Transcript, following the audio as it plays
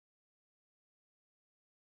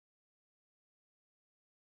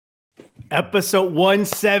Episode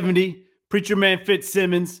 170. Preacher Man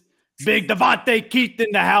Fitzsimmons, Big Devontae Keith in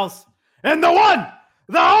the house, and the one,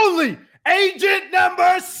 the only, agent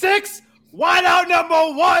number 6, wideout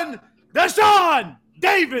number 1, DaShaun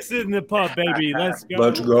Davis in the pub, baby. Let's go.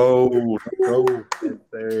 Let's go. Yes,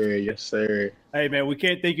 sir. Yes, sir. Hey, man, we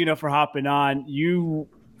can't thank you enough for hopping on.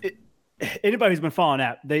 Anybody who's been following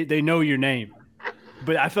that, they know your name.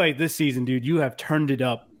 But I feel like this season, dude, you have turned it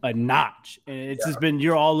up a notch. And it's just been,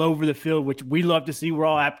 you're all over the field, which we love to see. We're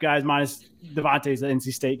all app guys, minus Devontae's the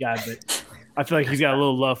NC State guy, but I feel like he's got a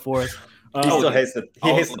little love for us. He still hates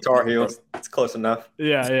the Tar Heels. It's close enough.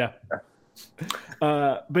 Yeah.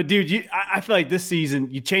 But dude, I feel like this season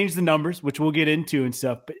you changed the numbers, which we'll get into and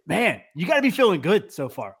stuff. But man, you got to be feeling good so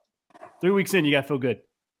far. 3 weeks in, you got to feel good.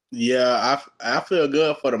 Yeah, I feel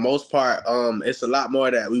good for the most part. It's a lot more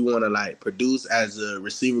that we want to like produce as a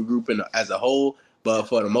receiver group and as a whole. But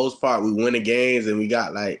for the most part, we win the games and we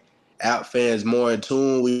got like app fans more in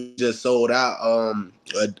tune. We just sold out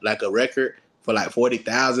like a record for like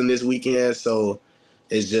 40,000 this weekend. So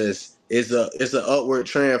it's an upward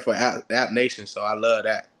trend for App Nation. So I love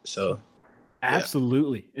that. So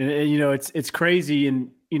absolutely, and you know it's crazy.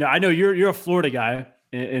 And you know I know you're a Florida guy,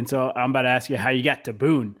 and so I'm about to ask you how you got to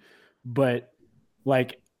Boone, but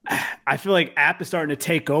like I feel like App is starting to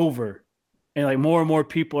take over, and like more and more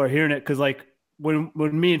people are hearing it because like. When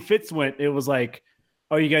me and Fitz went, it was like,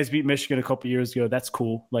 oh, you guys beat Michigan a couple years ago. That's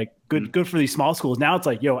cool. Like, good for these small schools. Now it's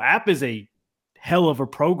like, yo, App is a hell of a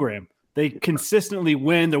program. They consistently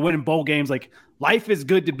win. They're winning bowl games. Like, life is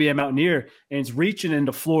good to be a Mountaineer, and it's reaching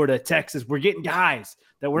into Florida, Texas. We're getting guys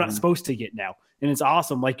that we're not supposed to get now, and it's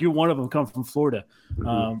awesome. Like, you're one of them come from Florida,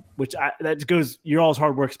 which that goes – your all's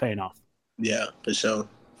hard work's paying off. Yeah, for sure.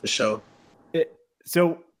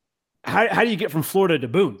 So – How do you get from Florida to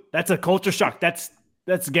Boone? That's a culture shock. That's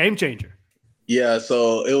a game changer. Yeah,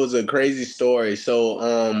 so it was a crazy story.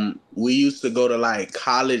 So we used to go to like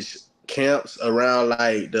college camps around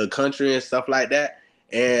like the country and stuff like that.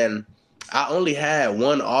 And I only had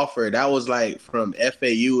one offer. That was like from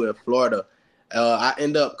FAU in Florida. I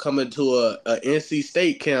ended up coming to a NC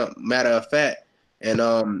State camp, matter of fact. And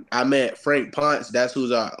I met Frank Ponce. That's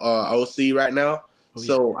who's our OC right now.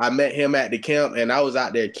 So I met him at the camp, and I was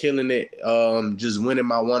out there killing it, just winning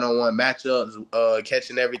my one-on-one matchups,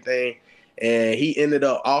 catching everything. And he ended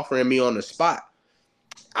up offering me on the spot.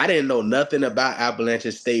 I didn't know nothing about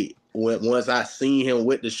Appalachian State. Once I seen him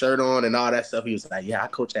with the shirt on and all that stuff, he was like, yeah, I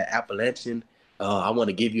coach at Appalachian. I want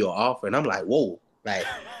to give you an offer. And I'm like, whoa, like,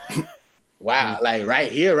 wow, like right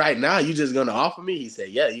here, right now, you just going to offer me? He said,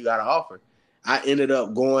 yeah, you got an offer. I ended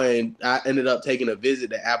up taking a visit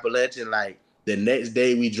to Appalachian, like, the next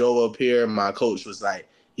day we drove up here, my coach was like,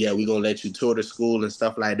 yeah, we're going to let you tour the school and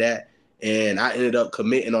stuff like that. And I ended up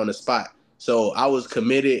committing on the spot. So I was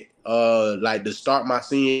committed like to start my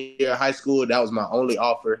senior year of high school. That was my only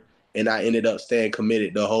offer. And I ended up staying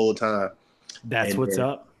committed the whole time. That's what's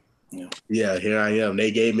up. Yeah, here I am.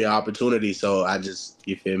 They gave me an opportunity. So I just,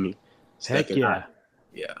 you feel me? Heck yeah.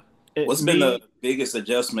 Yeah. What's been the biggest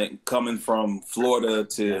adjustment coming from Florida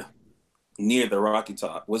to near the Rocky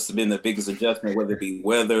Top? What's been the biggest adjustment, whether it be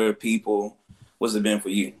weather, people? What's it been for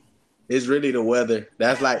you? It's really the weather.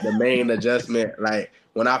 That's like the main adjustment. Like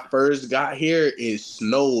when I first got here, it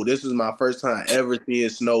snowed. This was my first time ever seeing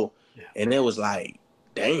snow. And it was like,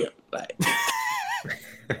 damn, like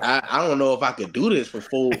I don't know if I could do this for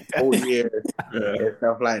 4 years and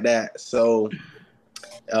stuff like that. So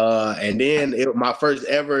and then my first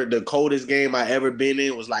ever, the coldest game I ever been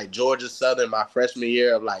in was like Georgia Southern my freshman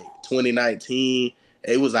year of like 2019.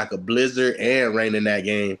 It was like a blizzard and rain in that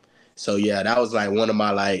game. So yeah, that was like one of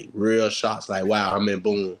my like real shots. Like, wow, I'm in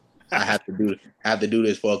Boone. I have to do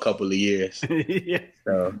this for a couple of years. Yeah.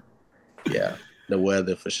 So yeah, the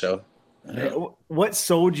weather for sure. What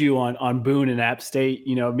sold you on Boone and App State?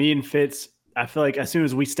 You know, me and Fitz, I feel like as soon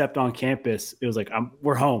as we stepped on campus, it was like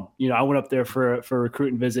we're home. You know, I went up there for a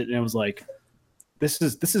recruiting visit, and it was like, this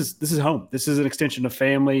is home. This is an extension of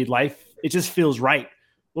family life. It just feels right.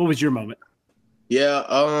 What was your moment? Yeah,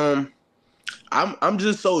 I'm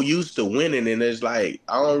just so used to winning, and it's like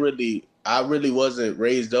I really wasn't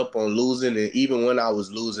raised up on losing, and even when I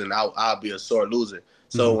was losing, I'll be a sore loser.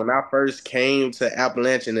 So when I first came to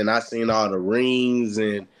Appalachian and I seen all the rings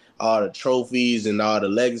and all the trophies and all the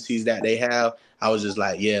legacies that they have, I was just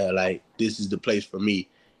like, yeah, like this is the place for me.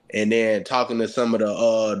 And then talking to some of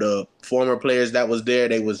the former players that was there,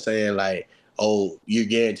 they was saying like, oh, you're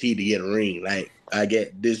guaranteed to get a ring. Like, I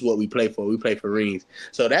get this is what we play for. We play for rings.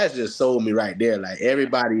 So that's just sold me right there. Like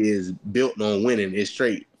everybody is built on winning. It's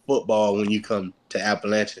straight football when you come to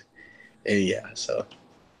Appalachian. And yeah, so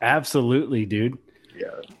absolutely, dude.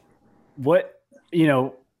 Yeah. what,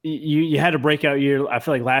 you had a breakout year. I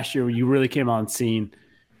feel like last year you really came on scene,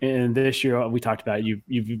 and this year we talked about it,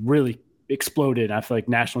 you've really exploded. I feel like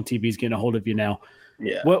national TV is getting a hold of you now.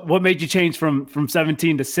 Yeah. What made you change from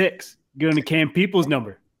 17 to 6, going to Cam Peoples'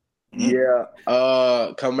 number? Yeah.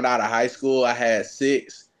 Coming out of high school, I had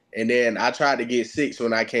 6, and then I tried to get 6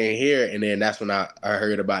 when I came here, and then that's when I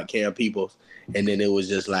heard about Cam Peoples, and then it was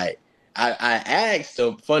just like I asked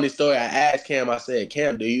a funny story. I asked Cam. I said,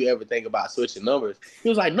 "Cam, do you ever think about switching numbers?" He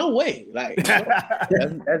was like, "No way! Like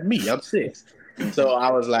that's me. I'm 6." So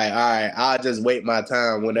I was like, "All right, I'll just wait my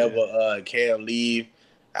time. Whenever Cam leave,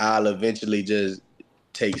 I'll eventually just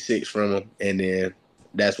take 6 from him, and then."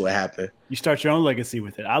 That's what happened. You start your own legacy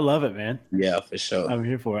with it. I love it, man. Yeah, for sure. I'm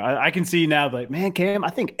here for it. I can see now, like, man, Cam, I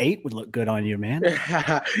think 8 would look good on you, man.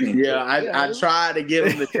 Yeah, I tried to get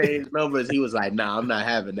him to change numbers. He was like, "Nah, I'm not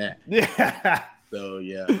having that." Yeah. So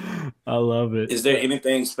yeah, I love it. Is there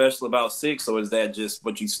anything special about 6, or is that just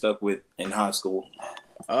what you stuck with in high school?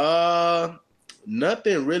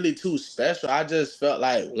 Nothing really too special. I just felt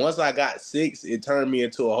like once I got 6, it turned me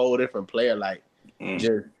into a whole different player. Like,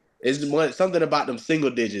 just. It's something about them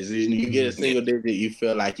single digits. You get a single digit, you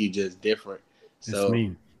feel like you just different. So,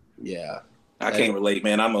 mean. Yeah. I can't relate,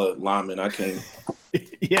 man. I'm a lineman. I can't.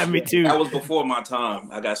 Yeah, me too. That was before my time.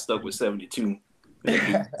 I got stuck with 72.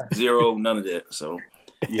 0, none of that. So,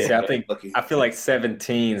 yeah. See, I feel like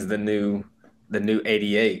 17 is the new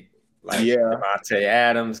 88. Like Devontae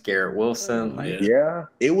Adams, Garrett Wilson. Yeah.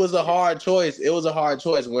 It was a hard choice.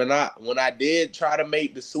 When I did try to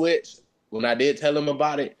make the switch, when I did tell them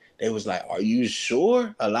about it, they was like, "Are you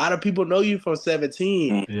sure? A lot of people know you from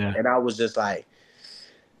 17." Yeah. And I was just like,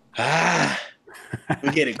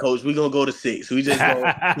 we get it, coach. We're going to go to 6. We're going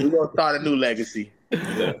to start a new legacy.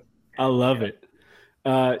 Yeah. I love it.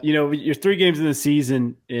 You're 3 games in the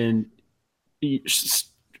season, and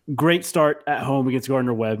great start at home against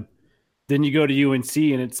Gardner-Webb. Then you go to UNC,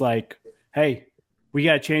 and it's like, hey, we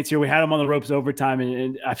got a chance here. We had them on the ropes overtime,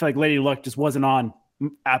 and I feel like Lady Luck just wasn't on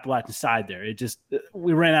Appalachian side there.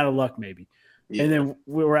 We ran out of luck maybe. Yeah. And then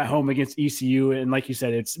we were at home against ECU, and like you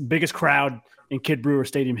said, it's biggest crowd in Kid Brewer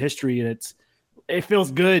Stadium history, and it feels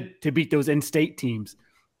good to beat those in-state teams.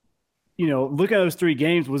 Look at those 3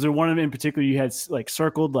 games. Was there one of them in particular you had like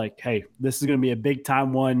circled, like, hey, this is going to be a big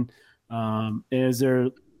time one? Is there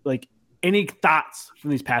like any thoughts from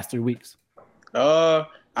these past 3 weeks?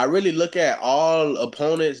 I really look at all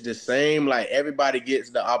opponents the same. Like, everybody gets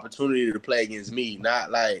the opportunity to play against me. Not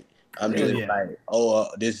like I'm just like,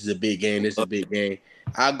 this is a big game. This is a big game.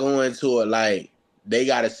 I go into it like they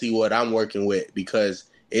got to see what I'm working with, because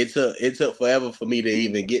it took forever for me to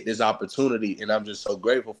even get this opportunity, and I'm just so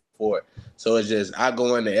grateful for it. So it's just I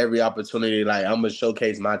go into every opportunity like I'm gonna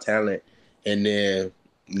showcase my talent, and then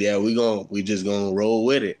we just gonna roll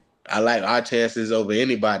with it. I like our chances over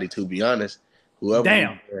anybody, to be honest. Whoever.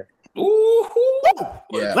 Damn. Ooh.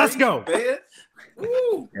 Yeah. Let's go.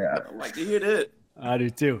 Ooh. Yeah. I like to hear that. I do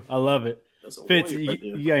too. I love it. Fitz,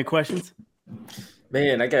 you got any questions?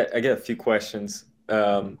 Man, I got a few questions.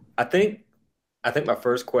 I think my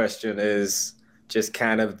first question is just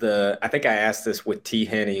kind of I think I asked this with T.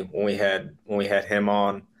 Henney when we had him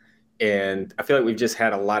on, and I feel like we've just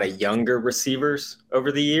had a lot of younger receivers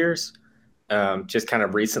over the years, just kind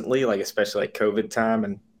of recently, like especially like COVID time,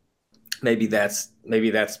 and maybe that's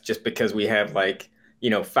just because we have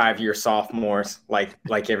 5-year sophomores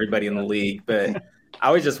like everybody in the league. But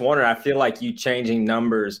I was just wondering, I feel like you changing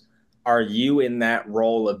numbers, are you in that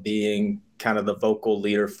role of being kind of the vocal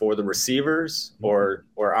leader for the receivers or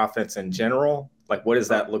offense in general? Like, what does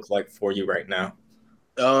that look like for you right now?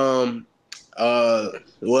 Well,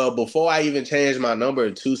 before I even changed my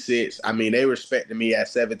number to 6, I mean, they respected me at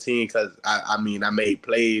 17 because I made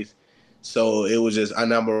plays. So it was just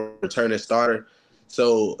I'm a returning starter.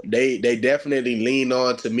 So they definitely lean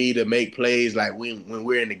on to me to make plays. Like when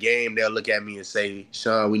we're in the game, they'll look at me and say,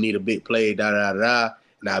 "Sean, we need a big play, da da da,"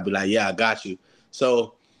 and I'll be like, "Yeah, I got you."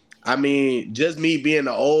 So, I mean, just me being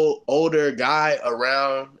an older guy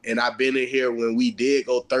around, and I've been in here when we did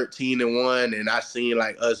go 13-1, and I seen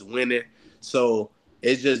us winning. So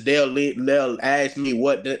it's just they'll ask me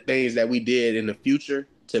what the things that we did in the future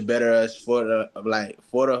to better us for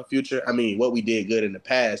the future. I mean, what we did good in the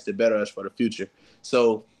past to better us for the future.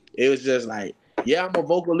 So it was just I'm a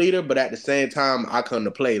vocal leader, but at the same time, I come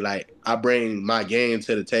to play. Like, I bring my game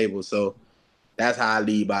to the table. So that's how I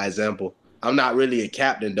lead by example. I'm not really a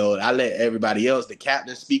captain, though. I let everybody else, the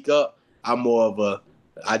captain, speak up. I'm more of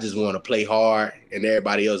I just want to play hard, and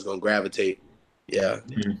everybody else going to gravitate. Yeah.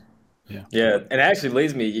 Mm-hmm. Yeah. And it actually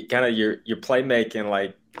leads me kind of your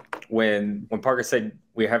playmaking, when Parker said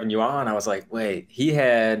we're having you on, I was like, wait, he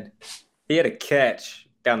had a catch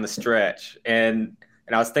down the stretch, and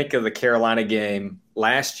I was thinking of the Carolina game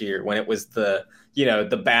last year when it was the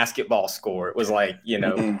basketball score. It was like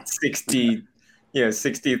 60,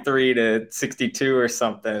 63 to 62 or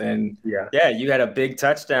something, and yeah, you had a big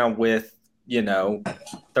touchdown with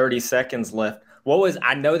 30 seconds left.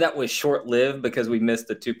 I know that was short lived because we missed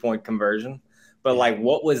the 2-point conversion, but like,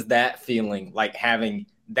 what was that feeling like having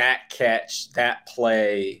that catch, that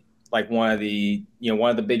play, like one of the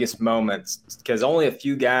biggest moments, because only a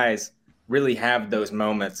few guys really have those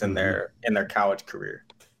moments in their college career.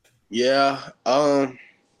 Yeah.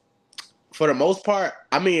 For the most part,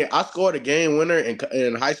 I mean, I scored a game winner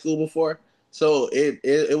in high school before, so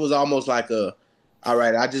it was almost like all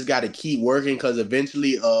right, I just got to keep working because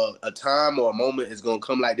eventually a time or a moment is going to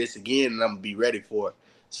come like this again, and I'm going to be ready for it.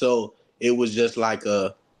 So it was just like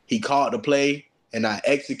he caught the play, and I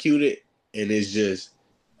executed, and it's just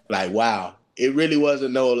like, wow. It really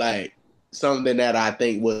wasn't like something that I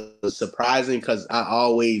think was surprising because I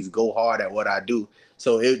always go hard at what I do.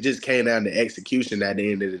 So it just came down to execution at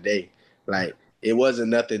the end of the day. Like, it wasn't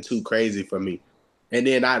nothing too crazy for me. And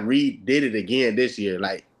then I did it again this year,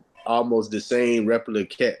 like almost the same replica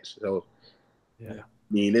catch. So, yeah. I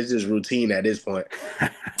mean, it's just routine at this point.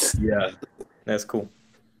 Yeah. That's cool.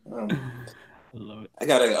 I love it. I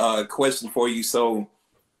got a question for you. So,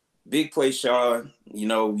 big play, Sean.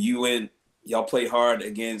 Y'all play hard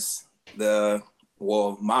against my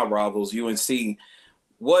rivals, UNC.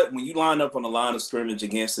 When you line up on the line of scrimmage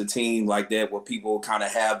against a team like that, where people kind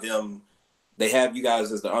of they have you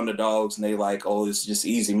guys as the underdogs, and they like, oh, it's just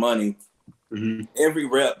easy money. Mm-hmm. Every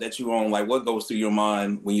rep that you're on, like, what goes through your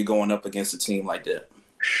mind when you're going up against a team like that?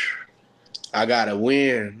 I gotta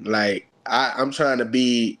win. Like, I'm trying to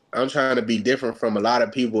be different from a lot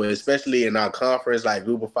of people, especially in our conference, like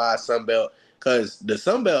Group of 5 Sun Belt, because the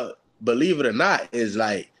Sun Belt, believe it or not, is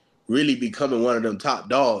like really becoming one of them top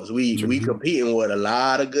dogs. We competing with a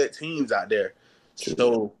lot of good teams out there.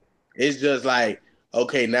 So it's just like,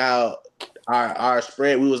 okay, now our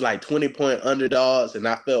spread, we was like 20-point underdogs, and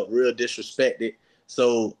I felt real disrespected.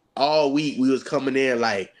 So all week we was coming in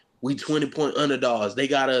like, we 20-point underdogs. They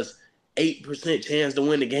got us 8% chance to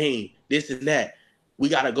win the game, this and that. We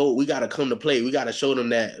gotta come to play. We gotta show them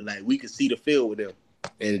that like we could see the field with them.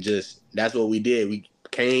 And that's what we did. We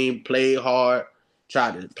came, played hard,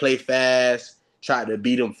 tried to play fast, tried to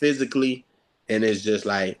beat them physically. And it's just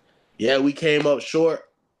like, yeah, we came up short.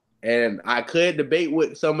 And I could debate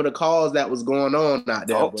with some of the calls that was going on out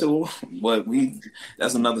there. But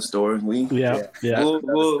that's another story. We'll leave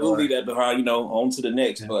that behind, on to the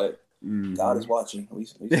next. Yeah. But God is watching.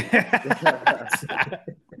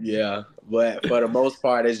 Yeah, but for the most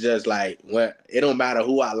part, it's just like, it don't matter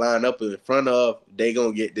who I line up in front of, they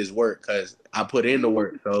gonna get this work because I put in the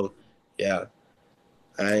work. So yeah,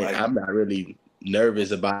 I'm not really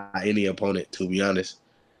nervous about any opponent, to be honest.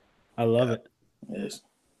 I love it. Yes.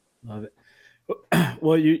 Love it.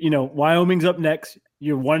 Well, Wyoming's up next.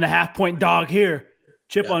 You're 1.5-point dog here.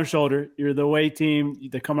 Chip on shoulder. You're the away team.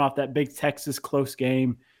 They're coming off that big Texas close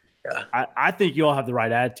game. Yeah. I think you all have the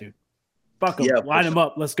right attitude. Fuck them. Line them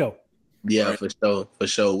up. Let's go. Yeah, for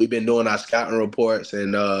sure. We've been doing our scouting reports,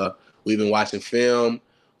 and we've been watching film,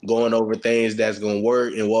 going over things that's going to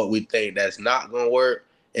work and what we think that's not going to work.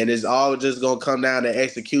 And it's all just going to come down to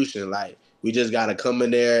execution. Like, we just got to come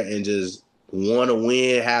in there and just want to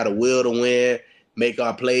win, have the will to win, make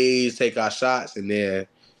our plays, take our shots, and then,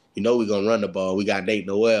 we're going to run the ball. We got Nate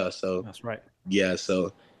Noel. So that's right. Yeah,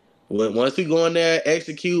 so once we go in there,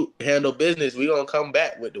 execute, handle business, we're going to come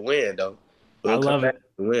back with the win, though. I love it.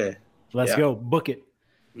 Win. Let's go. Book it.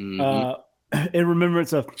 Mm-hmm. In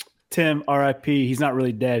remembrance of Tim, R.I.P., he's not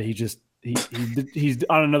really dead. He's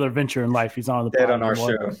on another venture in life. He's on the dead on our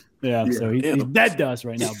show. Yeah, so he's dead to us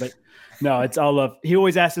right now. But no, it's all love. He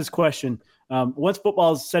always asks this question. Once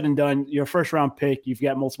football is said and done, you're a first-round pick. You've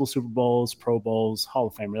got multiple Super Bowls, Pro Bowls, Hall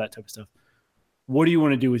of Famer, that type of stuff. What do you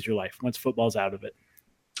want to do with your life once football's out of it?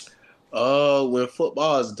 When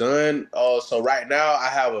football is done, so right now I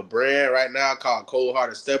have a brand right now called Cold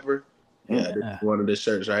Hearted Stepper. Yeah, this is one of the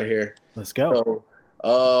shirts right here. Let's go.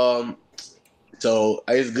 So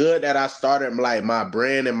it's good that I started like my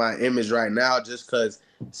brand and my image right now, just because,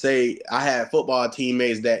 say, I had football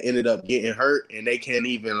teammates that ended up getting hurt and they can't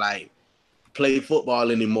even like play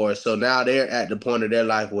football anymore. So now they're at the point of their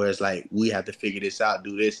life where it's like, we have to figure this out,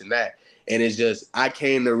 do this and that. And it's just, I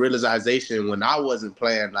came to realization when I wasn't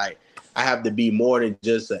playing, like, I have to be more than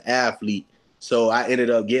just an athlete. So I ended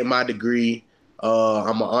up getting my degree.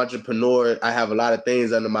 I'm an entrepreneur. I have a lot of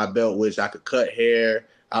things under my belt, which I could cut hair.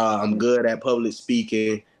 I'm good at public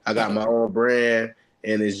speaking. I got my own brand,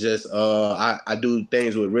 and it's just I do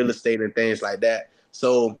things with real estate and things like that.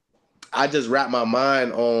 So I just wrap my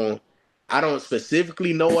mind on. I don't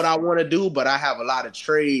specifically know what I want to do, but I have a lot of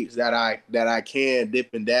trades that I can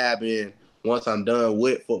dip and dab in once I'm done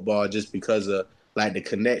with football, just because of like the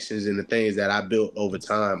connections and the things that I built over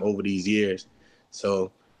time over these years.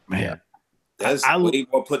 So Man, that's way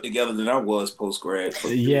more put together than I was post grad.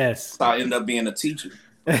 Yes, so I ended up being a teacher.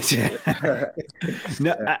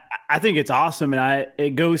 No, I think it's awesome, and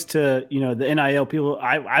it goes to the NIL people.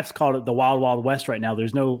 I've called it the wild wild west right now.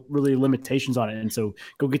 There's no really limitations on it, and so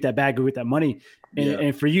go get that bag, go get that money.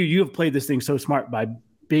 And for you have played this thing so smart by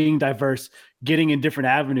being diverse, getting in different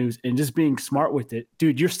avenues, and just being smart with it,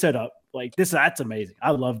 dude. You're set up like this. That's amazing.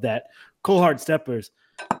 I love that. Cold Hard Steppers.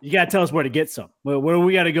 You gotta tell us where to get some. Where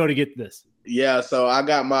we got to go to get this? Yeah, so I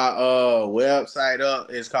got my website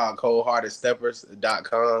up. It's called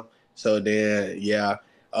coldheartedsteppers.com. So then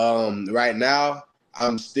right now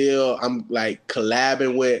I'm like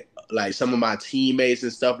collabing with like some of my teammates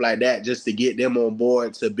and stuff like that, just to get them on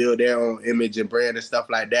board to build their own image and brand and stuff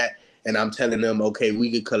like that. And I'm telling them, okay,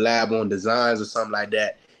 we could collab on designs or something like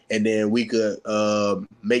that, and then we could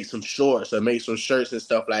make some shorts or make some shirts and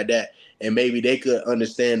stuff like that. And maybe they could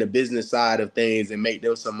understand the business side of things and make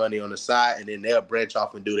them some money on the side, and then they'll branch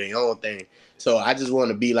off and do their own thing. So I just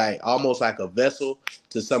want to be like almost like a vessel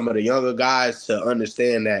to some of the younger guys to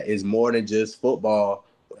understand that it's more than just football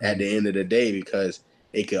at the end of the day, because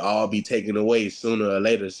it could all be taken away sooner or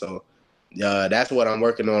later. So that's what I'm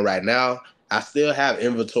working on right now. I still have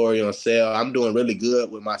inventory on sale. I'm doing really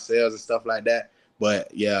good with my sales and stuff like that.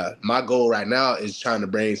 But yeah, my goal right now is trying to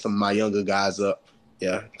bring some of my younger guys up.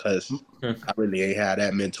 Yeah, because I really ain't had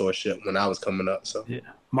that mentorship when I was coming up. So yeah,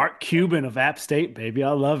 Mark Cuban of App State, baby, I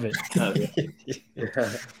love it.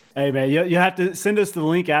 Hey man, you have to send us the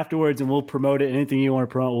link afterwards, and we'll promote it. Anything you want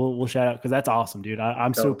to promote, we'll shout out, because that's awesome, dude.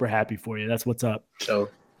 I'm super happy for you. That's what's up. So,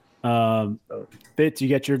 Fitz, you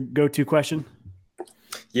got your go-to question?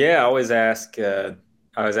 Yeah, I always ask our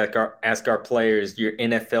players your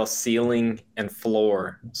NFL ceiling and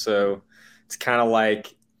floor. So it's kind of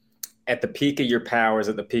like, at the peak of your powers,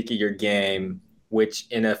 at the peak of your game, which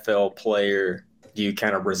NFL player do you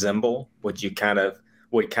kind of resemble? Would kind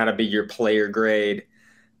of be your player grade?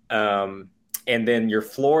 And then your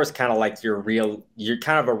floor is kind of like you're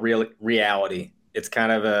kind of a real reality. It's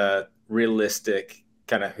kind of a realistic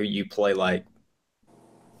kind of who you play like.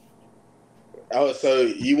 Oh, so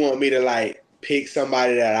you want me to like pick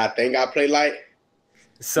somebody that I think I play like?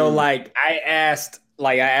 So like I asked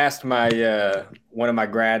my one of my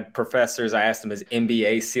grad professors, I asked him his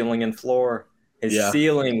NBA ceiling and floor. His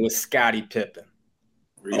ceiling was Scottie Pippen.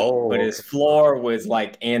 Oh, but his floor was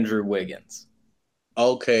like Andrew Wiggins.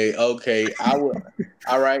 Okay. I will.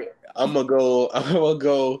 All right. I'm gonna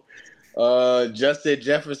go Justin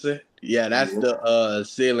Jefferson. Yeah, that's the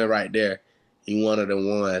ceiling right there. He one of the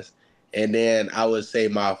ones. And then I would say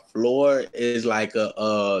my floor is like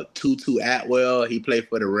a Tutu Atwell. He played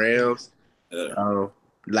for the Rams.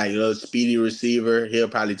 Like a speedy receiver. He'll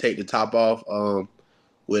probably take the top off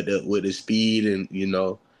with the speed and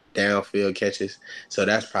downfield catches. So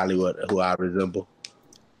that's probably who I resemble.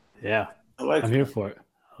 Yeah, I'm here for it.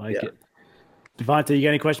 I like it. Devontae, you got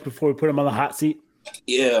any questions before we put him on the hot seat?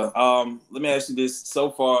 Yeah. Let me ask you this.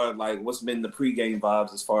 So far, like, what's been the pregame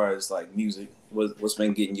vibes as far as like music? What's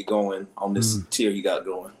been getting you going on this tier you got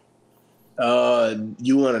going?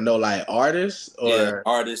 You want to know like artists or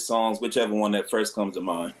artists, songs, whichever one that first comes to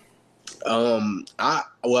mind. I'm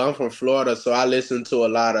from Florida, so I listen to a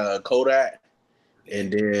lot of Kodak,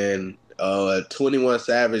 and then 21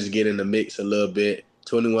 Savage get in the mix a little bit.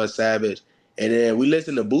 21 Savage, and then we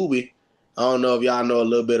listen to Boobie. I don't know if y'all know a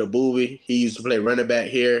little bit of Boobie. He used to play running back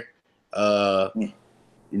here.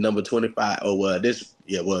 Number 25. Oh well,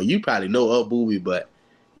 you probably know of Boobie, but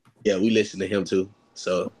yeah, we listen to him too.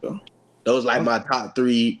 So those like my top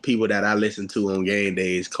three people that I listen to on game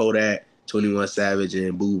days: Kodak, 21 Savage,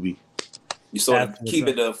 and Boobie. You sort of keep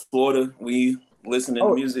it to Florida when you listen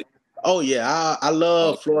to music? Oh yeah, I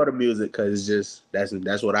love Florida music because it's just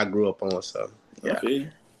that's what I grew up on. So yeah. Okay.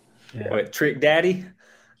 What, Trick Daddy?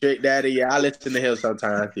 Trick Daddy, yeah, I listen to him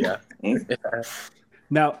sometimes. Yeah.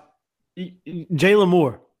 Now, Jalen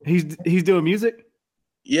Moore, he's doing music.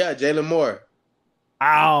 Yeah, Jalen Moore.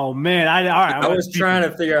 Oh man, I was trying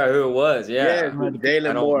to figure out who it was. Yeah,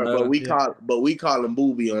 Jalen Moore, but we call him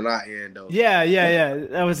Boobie on our end though. Yeah.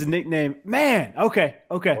 That was his nickname. Man, okay.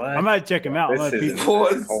 What? I might check him out.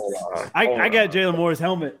 Hold on. I got Jalen Moore's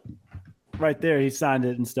helmet right there. He signed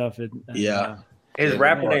it and stuff. His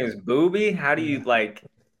rapper name is Boobie. How do you like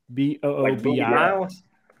Boobi? Miles?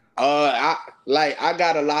 I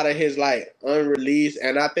got a lot of his like unreleased,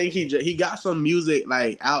 and I think he got some music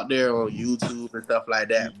like out there on YouTube and stuff like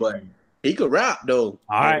that. But he could rap though.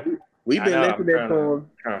 All right. We've been listening to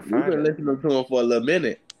him. We've been listening to him for a little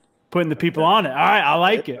minute. Putting the people on it. All right, I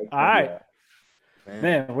like it. All right.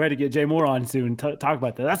 Man, we had to get Jay Moore on soon and talk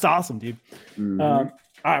about that. That's awesome, dude. Mm-hmm. All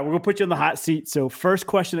right, we're going to put you on the hot seat. So first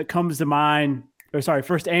question that comes to mind,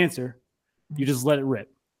 first answer, you just let it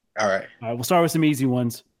rip. All right. All right, we'll start with some easy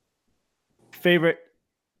ones. Favorite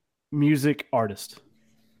music artist?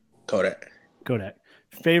 Kodak.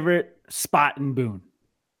 Favorite spot in Boone?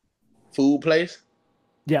 Food place?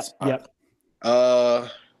 Yep.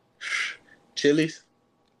 Chili's.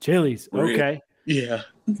 Okay. Yeah.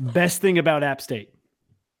 Best thing about App State?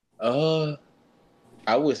 I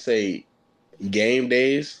would say game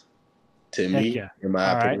days to me, in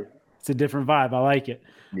my opinion. Right. It's a different vibe. I like it.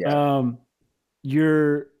 Yeah.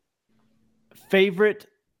 Your favorite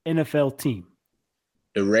NFL team?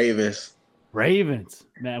 The Ravens.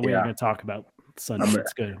 Man, we ain't gonna talk about Sunday.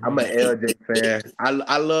 It's good. I'm an LJ fan.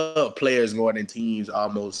 I love players more than teams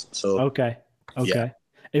almost. So Okay. Yeah.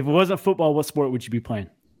 If it wasn't football, what sport would you be playing?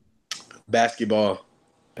 Basketball.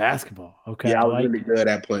 Okay. Yeah, I was really good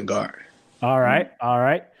at point guard. All right.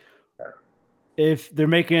 If they're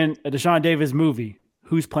making a DaShaun Davis movie,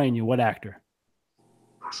 who's playing you? What actor?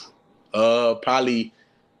 Probably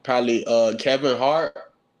Kevin Hart.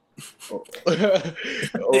 or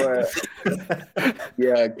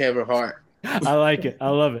yeah, Kevin Hart. I like it. I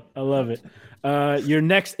love it. Your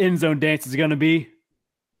next end zone dance is gonna be?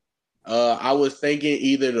 I was thinking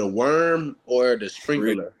either the worm or the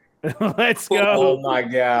sprinkler. Let's go. Oh my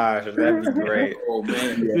gosh, that'd be great. Oh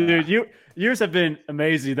man, dude, yours have been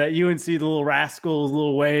amazing. That UNC, the little rascals,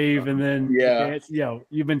 little wave, and then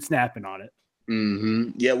you've been snapping on it.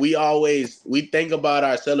 Mm-hmm. Yeah, we think about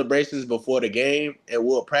our celebrations before the game, and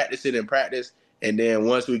we'll practice it in practice. And then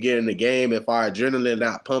once we get in the game, if our adrenaline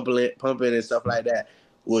not pumping and stuff like that,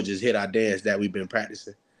 we'll just hit our dance that we've been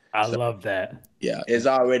practicing. I love that. Yeah, it's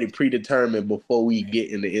already predetermined before we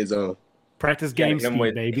get in the end zone. Practice game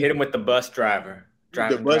speed, baby. Hit him with the bus driver.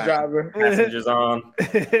 The bus driver. Passengers on.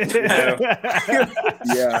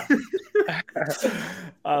 Yeah.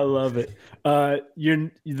 I love it.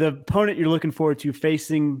 The opponent you're looking forward to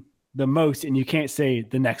facing the most, and you can't say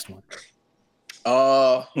the next one.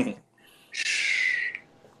 I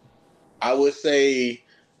would say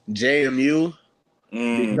JMU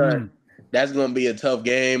because that's gonna be a tough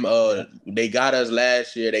game. They got us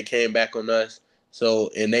last year. They came back on us. So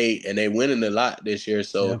and they winning a lot this year.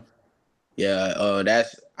 So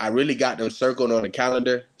I really got them circled on the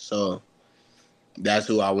calendar. So that's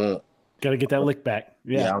who I want. Got to get that lick back.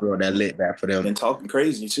 Yeah, I want that lick back for them. and talking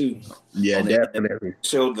crazy too. Yeah, definitely.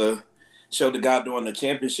 Showed the guy doing the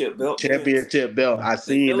championship belt. I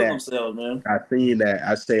seen that. Themselves, man. I seen that.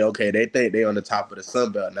 I say, okay, they think they on the top of the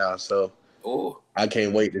Sun Belt now. So I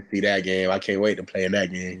can't wait to see that game. I can't wait to play in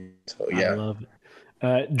that game. So yeah, I love it.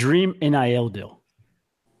 Dream NIL deal.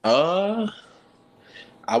 I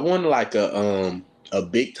want like a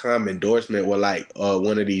big time endorsement with like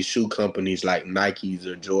one of these shoe companies like Nikes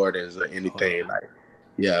or Jordans or anything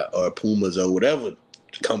or Pumas or whatever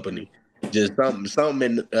company. Just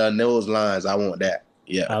something in those lines. I want that.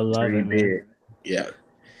 Yeah, I love it, man. Yeah.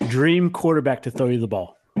 Dream quarterback to throw you the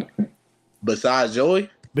ball. Besides Joey,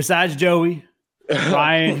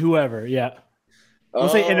 Ryan, whoever. Yeah, we'll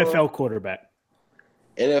say NFL quarterback.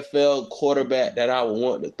 NFL quarterback that I would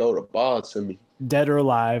want to throw the ball to me. Dead or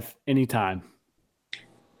alive, anytime.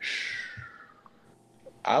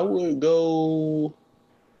 I would go.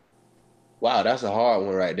 Wow, that's a hard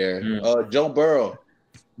one right there. Joe Burrow.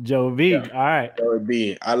 Joe B. Yeah. All right. Joe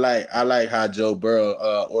B. I like how Joe Burrow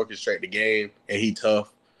orchestrate the game, and he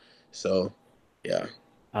tough. So, yeah.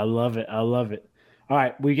 I love it. All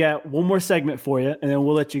right, we got one more segment for you, and then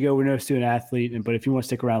we'll let you go. We know you're a student athlete, but if you want to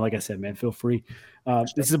stick around, like I said, man, feel free.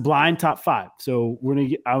 This is a blind top 5, so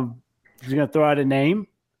I'm just gonna throw out a name,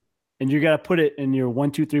 and you got to put it in your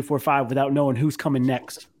 1, 2, 3, 4, 5 without knowing who's coming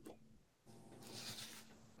next.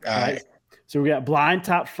 All right. So we got blind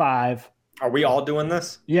top 5. Are we all doing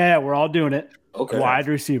this? Yeah, we're all doing it. Okay. Wide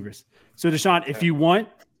receivers. So DaShaun, if you want,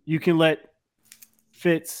 you can let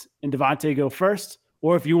Fitz and Devontae go first.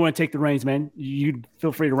 Or if you want to take the reins, man, you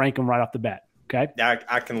feel free to rank them right off the bat. Okay?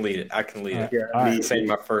 I can lead it. Yeah, all right. This ain't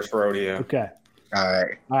my first rodeo. Okay. All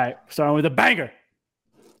right. Starting with a banger.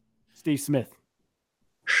 Steve Smith.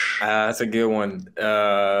 That's a good one.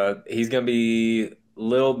 He's going to be a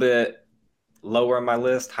little bit lower on my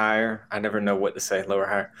list, higher. I never know what to say, lower,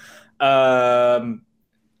 higher. I'm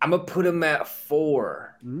going to put him at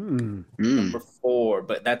 4. Number 4,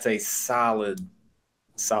 but that's a solid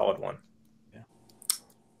Solid one. Yeah.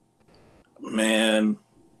 Man,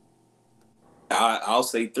 I'll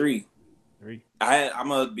say 3. 3. I'm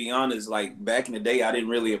gonna be honest. Like back in the day, I didn't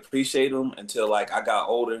really appreciate him until like I got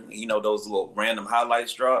older. You know, those little random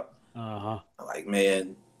highlights drop. Like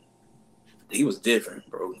man, he was different,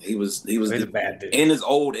 bro. He was a bad dude. In his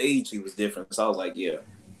old age, he was different. So I was like, yeah,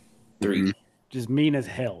 3. Mm-hmm. Just mean as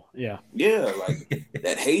hell. Yeah. Yeah, like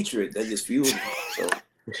that hatred that just fueled me. So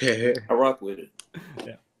I rock with it.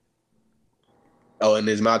 Yeah. Oh, and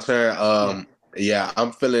it's my turn. Yeah,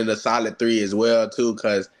 I'm feeling a solid 3 as well too,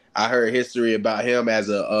 because I heard history about him as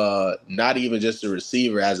a not even just a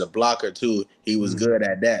receiver, as a blocker too. He was good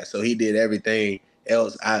at that, so he did everything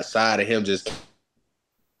else outside of him. Just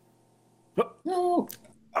oh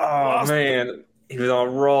man, he was on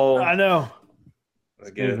a roll. I know.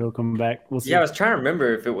 That's good. He'll come back. We'll see. Yeah, I was trying to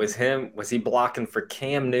remember if it was him. Was he blocking for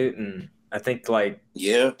Cam Newton? I think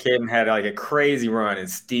Cam had like a crazy run, and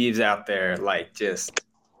Steve's out there like just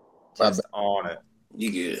on it.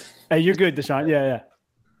 You good? Hey, you're good, DaShaun. Yeah.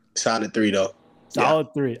 Solid 3 though.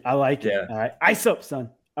 Solid 3. I like it. All right, ice up, son.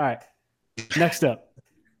 All right. Next up,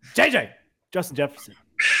 JJ Justin Jefferson.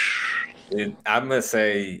 Dude, I'm gonna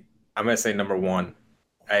say number 1.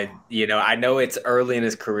 I know it's early in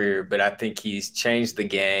his career, but I think he's changed the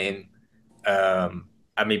game.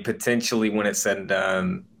 I mean, potentially when it's said and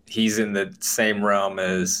done, he's in the same realm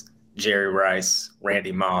as Jerry Rice,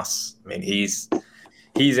 Randy Moss. I mean, he's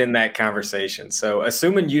in that conversation. So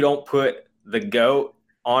assuming you don't put the GOAT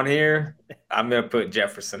on here, I'm going to put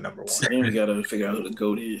Jefferson number 1. Then we got to figure out who the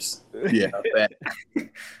GOAT is. Yeah, I bet.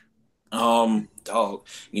 Dog.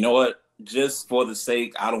 You know what? Just for the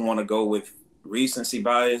sake, I don't want to go with recency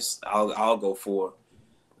bias. I'll go for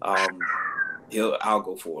I'll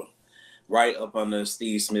go for right up under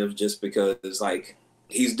Steve Smith, just because it's like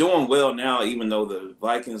he's doing well now, even though the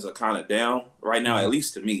Vikings are kind of down right now, at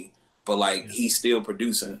least to me. But like he's still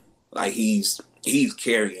producing, like he's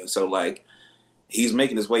carrying. So like he's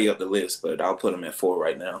making his way up the list. But I'll put him at 4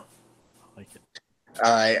 right now. I like it.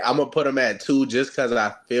 All right, I'm gonna put him at 2 just because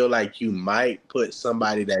I feel like you might put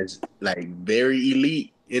somebody that's like very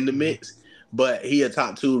elite in the mix. But he a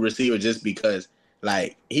top 2 receiver just because,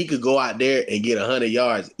 like, he could go out there and get 100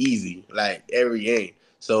 yards easy, like, every game.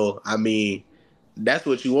 So, I mean, that's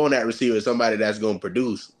what you want that receiver, somebody that's going to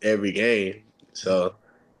produce every game. So,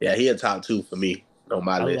 yeah, he a top 2 for me on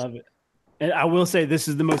my list. I love it. And I will say this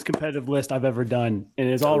is the most competitive list I've ever done. And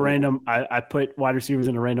it's all random. I put wide receivers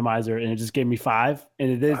in a randomizer, and it just gave me 5.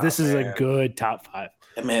 And this is a good top 5.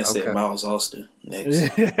 That man said Miles Austin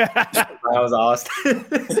next. Miles Austin.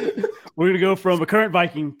 We're going to go from a current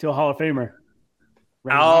Viking to a Hall of Famer.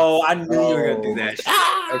 I knew you were going to do that.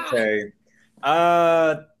 Okay.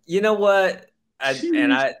 You know what?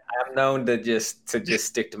 I'm known to just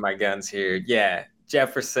stick to my guns here. Yeah,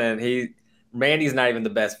 Jefferson. Randy's not even the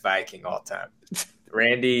best Viking all time.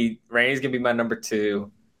 Randy's going to be my number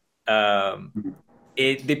 2.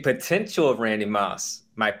 The potential of Randy Moss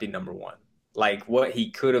might be number 1. Like what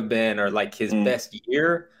he could have been, or like his best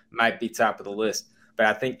year might be top of the list. But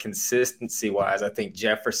I think consistency-wise, I think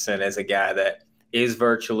Jefferson is a guy that is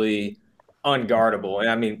virtually unguardable. And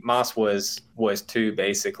I mean, Moss was too,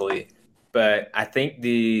 basically. But I think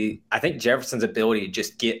Jefferson's ability to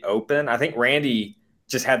just get open. I think Randy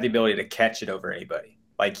just had the ability to catch it over anybody.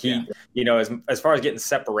 Like as far as getting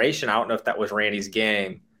separation, I don't know if that was Randy's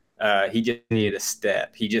game. He just needed a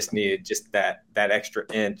step. He just needed just that extra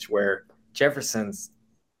inch, where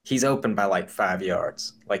he's open by like 5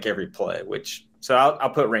 yards, like every play, so I'll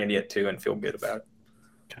put Randy at 2 and feel good about it.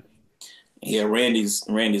 Okay. Yeah, Randy's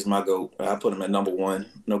my GOAT. I put him at number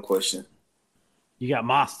 1, no question. You got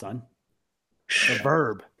Moss, son. The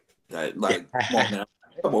verb. Like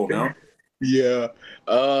come on now. Yeah.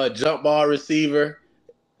 Jump ball receiver.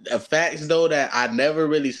 The facts though that I never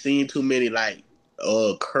really seen too many like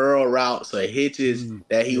curl routes or hitches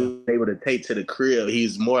that he was able to take to the crib.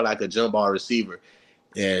 He's more like a jump ball receiver.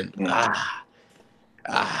 And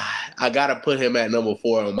I gotta put him at number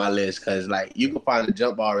 4 on my list, because like you can find a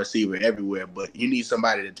jump ball receiver everywhere, but you need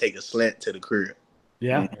somebody to take a slant to the crib.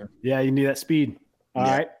 Yeah. Yeah, you need that speed. All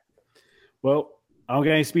right. Well, I don't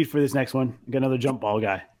get any speed for this next one. I got another jump ball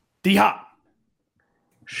guy. D-Hop.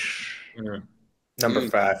 Number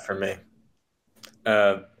 5 for me.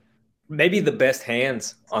 Maybe the best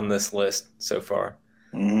hands on this list so far,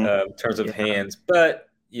 in terms of hands. But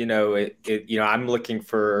I'm looking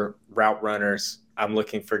for route runners. I'm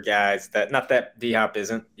looking for guys not that D-Hop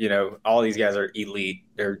isn't. All these guys are elite.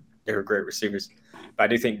 They're great receivers. But I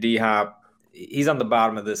do think D-Hop, he's on the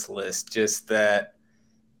bottom of this list. Just that,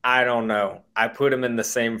 I don't know. I put him in the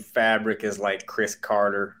same fabric as like Chris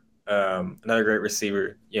Carter. another great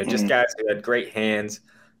receiver. Just guys who had great hands.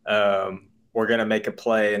 We're gonna make a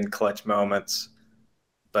play in clutch moments.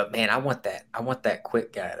 But man, I want that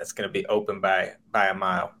quick guy that's gonna be open by a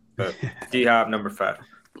mile. But D-Hop, number 5.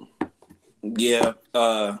 Yeah,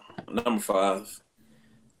 number 5.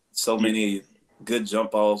 So many good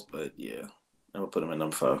jump balls, but yeah, I'm gonna put him at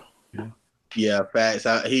number 5. Yeah, facts.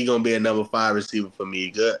 He gonna be a number 5 receiver for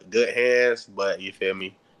me. Good hands, but you feel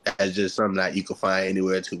me? That's just something that you can find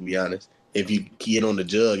anywhere. To be honest, if you get on the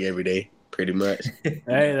jug every day, pretty much. Hey,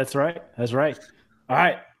 that's right. That's right. All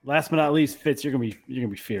right. Last but not least, Fitz, you're gonna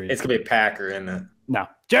be furious. It's gonna be a Packer, isn't it? No,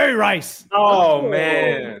 Jerry Rice. Oh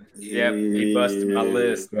man, yep, he busted my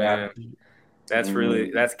list, man. That's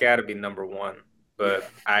got to be number 1. But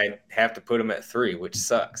I have to put him at 3, which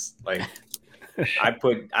sucks. Like I'd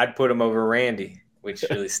put him over Randy, which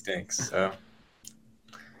really stinks. So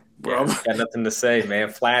yeah, got nothing to say, man.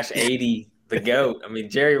 Flash 80, the GOAT. I mean,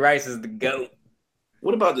 Jerry Rice is the GOAT.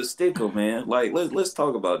 What about the Stickum, man? Like, let's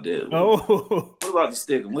talk about that. Oh, what about the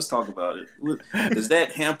Stickum? Let's talk about it. Does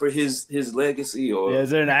that hamper his legacy, or is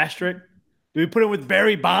there an asterisk? Do we put him with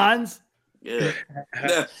Barry Bonds? Yeah.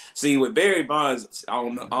 See, with Barry Bonds, I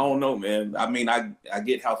don't know, man. I mean, I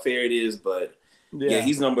get how fair it is, but yeah,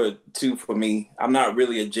 he's number 2 for me. I'm not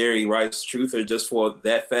really a Jerry Rice truther just for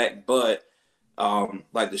that fact, but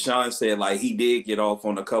like DaShaun said, like he did get off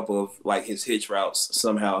on a couple of like his hitch routes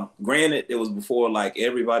somehow. Granted, it was before like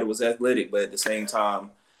everybody was athletic, but at the same time,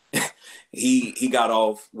 he got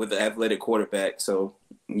off with the athletic quarterback. So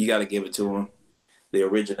you got to give it to him, the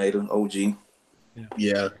originator, OG.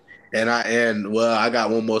 Yeah, and I got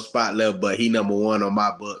one more spot left, but he number 1 on my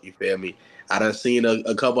book. You feel me? I done seen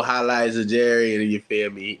a couple highlights of Jerry, and you feel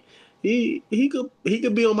me? He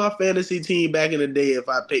could be on my fantasy team back in the day if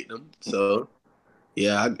I picked him. So.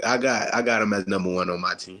 Yeah, I got him as number 1 on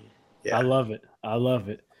my team. Yeah, I love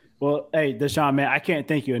it. Well, hey, DaShaun, man, I can't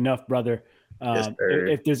thank you enough, brother. Yes,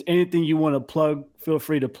 if there's anything you want to plug, feel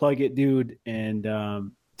free to plug it, dude.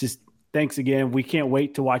 And just thanks again. We can't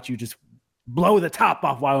wait to watch you just blow the top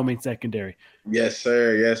off Wyoming secondary. Yes,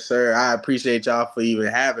 sir. Yes, sir. I appreciate y'all for even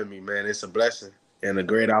having me, man. It's a blessing and a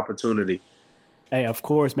great opportunity. Hey, of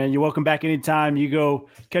course, man. You're welcome back anytime. You go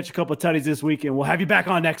catch a couple of tutties this week, and we'll have you back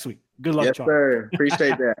on next week. Good luck, yes, Sean. sir.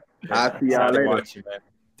 Appreciate that. I'll see y'all later. Watch you, man.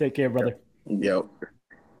 Take care, brother. Yep.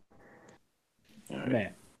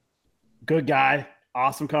 Man, good guy.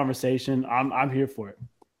 Awesome conversation. I'm here for it.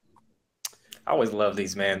 I always love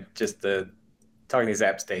these, man. Just talking to these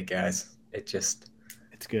App State guys. It's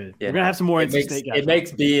good. Yeah, we're gonna have some more NC State guys. It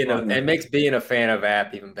makes being a fan of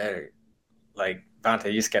App even better. Like Vontae,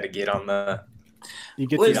 you just got to get on the. You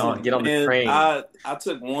get on the train. I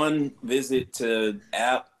took one visit to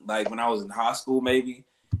App like when I was in high school, maybe,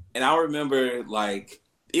 and I remember like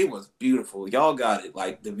it was beautiful. Y'all got it.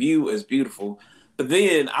 Like the view is beautiful. But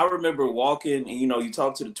then I remember walking, and you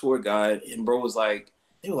talk to the tour guide, and bro was like,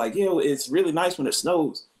 they were like, yeah, it's really nice when it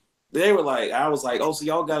snows. They were like, I was like, oh, so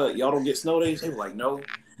y'all don't get snow days? They were like, no.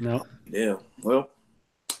 Yeah, well,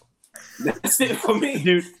 that's it for me,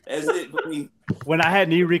 dude. That's it for me. When I had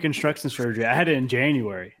knee reconstruction surgery, I had it in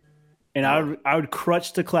January, and I would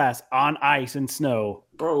crutch to class on ice and snow,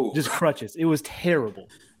 bro. Just crutches. It was terrible.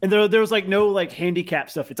 And there was like no like handicap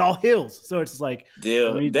stuff. It's all hills, so it's just like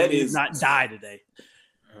that is not die today.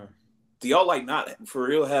 Do y'all like not for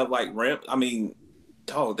real have like ramp? I mean,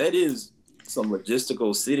 dog, that is some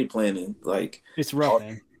logistical city planning. Like it's rough,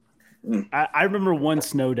 man. I remember one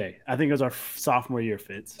snow day. I think it was our sophomore year,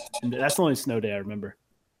 Fitz. And that's the only snow day I remember.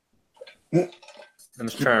 I'm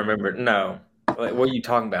just trying to remember. No, like, what are you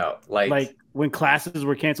talking about? Like when classes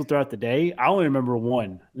were canceled throughout the day. I only remember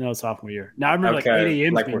one. No, sophomore year. Now I remember like 8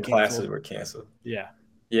 a.m. Like where classes were canceled.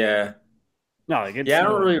 Yeah. No, like I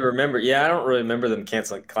don't really remember. Yeah, I don't really remember them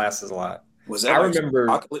canceling classes a lot. Was that? I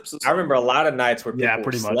remember a lot of nights where people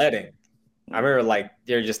were sledding. Much. I remember like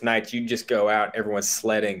there are just nights you just go out, everyone's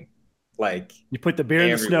sledding. Like you put the beer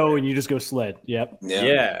in the snow and you just go sled. Yep.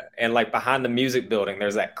 Yeah. And like behind the music building,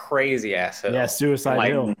 there's that crazy ass hill. Yeah, Suicide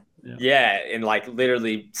Hill. Yeah, and like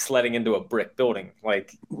literally sledding into a brick building.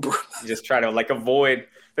 Like you just try to like avoid.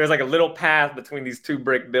 There's like a little path between these two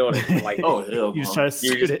brick buildings. Like you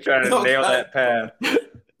just try to nail that path.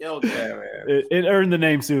 Yeah, man. It earned the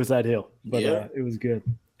name Suicide Hill, but it was good.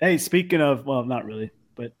 Hey, speaking of, well, not really,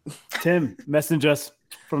 but Tim messaged us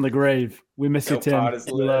from the grave. We miss you, Tim.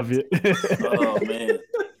 We love you. Oh man,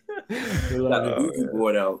 we love you.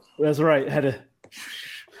 Board out. That's right.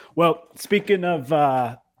 Well, speaking of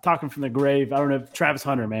talking from the grave, I don't know if Travis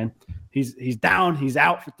Hunter, man, he's down. He's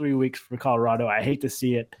out for 3 weeks for Colorado. I hate to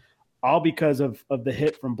see it, all because of the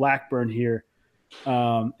hit from Blackburn here.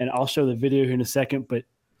 And I'll show the video here in a second. But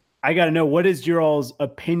I got to know, what is your all's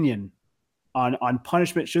opinion on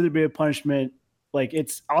punishment? Should there be a punishment? Like,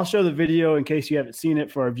 I'll show the video in case you haven't seen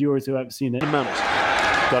it for our viewers who haven't seen it. Fundamentals.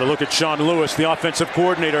 Got to look at Sean Lewis, the offensive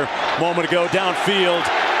coordinator. Moment ago, downfield,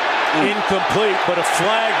 incomplete, but a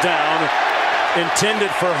flag down intended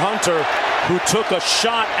for Hunter, who took a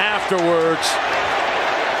shot afterwards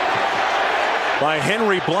by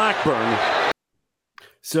Henry Blackburn.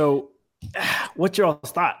 So, what's your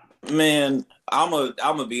all's thought? Man, I'm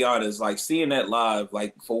a be honest. Like, seeing that live,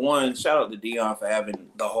 like, for one, shout out to Deion for having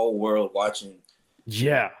the whole world watching.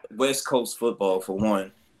 Yeah, West Coast football for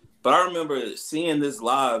one. But I remember seeing this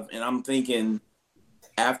live, and I'm thinking,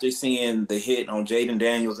 after seeing the hit on Jaden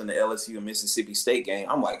Daniels in the LSU and Mississippi State game,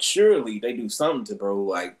 I'm like, surely they do something to bro,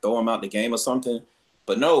 like throw him out the game or something.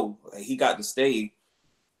 But no, like, he got to stay.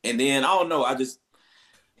 And then I don't know,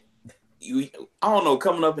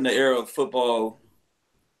 coming up in the era of football,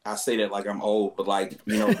 I say that like I'm old, but like,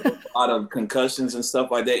 you know, a lot of concussions and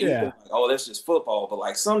stuff like that. You think, like, oh, that's just football. But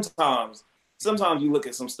like sometimes you look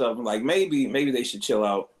at some stuff and like maybe they should chill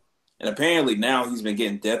out. And apparently now he's been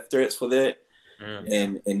getting death threats for that.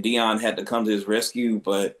 And Deion had to come to his rescue.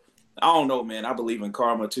 But I don't know, man. I believe in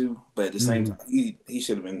karma too. But at the same time, he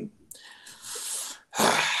should have been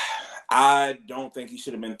I don't think he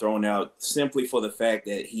should have been thrown out simply for the fact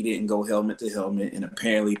that he didn't go helmet to helmet, and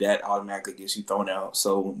apparently that automatically gets you thrown out.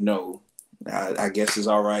 So no, I guess it's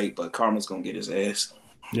all right, but karma's gonna get his ass.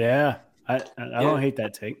 Yeah, I don't hate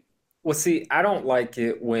that take. Well, see, I don't like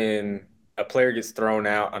it when a player gets thrown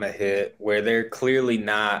out on a hit where they're clearly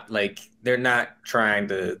not, like, they're not trying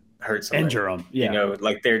to hurt somebody. Injure them. Yeah. You know,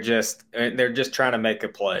 like they're just trying to make a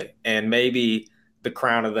play, and maybe the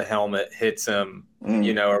crown of the helmet hits him,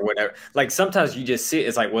 you know, or whatever. Like sometimes you just see it,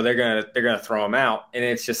 it's like, well, they're gonna throw him out, and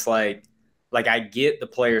it's just like I get the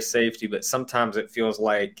player's safety, but sometimes it feels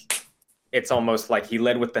like it's almost like he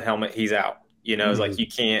led with the helmet, he's out. You know, it's like you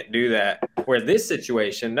can't do that. Where this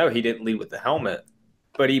situation, no, he didn't lead with the helmet,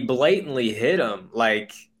 but he blatantly hit him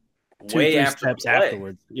like 2-3 after steps the play.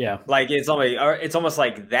 afterwards. Yeah, like it's almost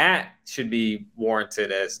like that should be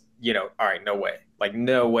warranted as, you know, all right, no way, like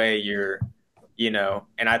no way you're, you know.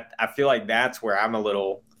 And I feel like that's where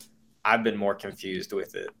I've been more confused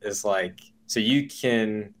with it. It's like, so you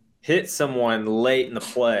can hit someone late in the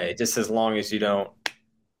play just as long as you don't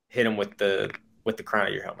hit them with the crown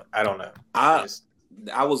of your helmet. I don't know. I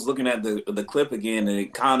was looking at the clip again, and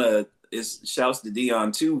it kind of shouts to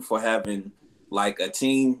Deion too for having like a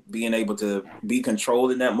team being able to be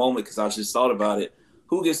controlled in that moment. Because I just thought about it.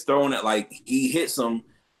 Who gets thrown at, like, he hits him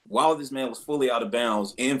while this man was fully out of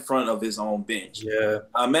bounds in front of his own bench. Yeah.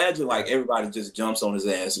 I imagine like everybody just jumps on his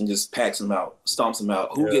ass and just packs him out, stomps him out.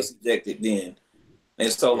 Who gets ejected then?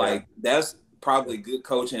 And so like that's probably good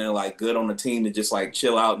coaching and like good on the team to just like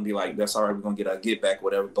chill out and be like, that's all right, we're gonna get our get back,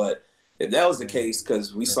 whatever. But if that was the case,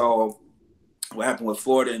 because we saw what happened with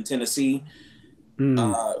Florida and Tennessee,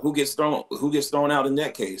 who gets thrown out in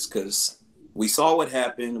that case? Because we saw what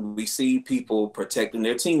happened. We see people protecting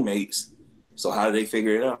their teammates. So how do they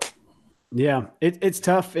figure it out? Yeah, it's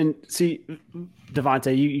tough. And see,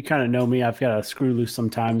 Devontae, you kind of know me. I've got a screw loose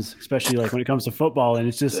sometimes, especially like when it comes to football. And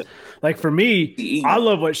it's just like, for me, I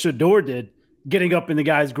love what Shador did, getting up in the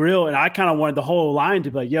guy's grill. And I kind of wanted the whole line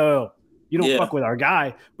to be like, yo, you don't fuck with our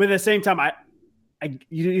guy. But at the same time,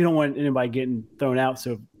 you don't want anybody getting thrown out.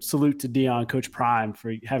 So salute to Deion, Coach Prime,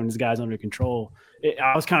 for having his guys under control.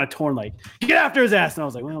 I was kind of torn, like, get after his ass. And I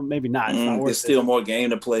was like, well, maybe not. It's not worth There's still it. more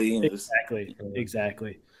game to play.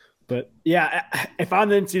 Exactly. But yeah, if I'm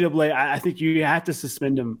the NCAA, I think you have to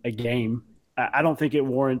suspend him a game. I don't think it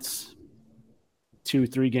warrants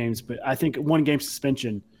 2-3 games, but I think 1 game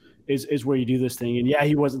suspension is where you do this thing. And yeah,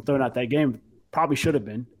 he wasn't thrown out that game. Probably should have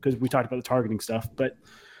been, because we talked about the targeting stuff. But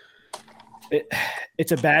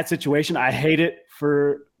it's a bad situation. I hate it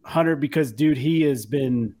for Hunter because, dude, he has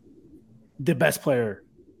been the best player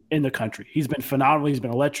in the country. He's been phenomenal. He's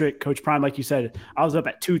been electric. Coach Prime, like you said, I was up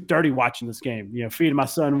at 2:30 watching this game, you know, feeding my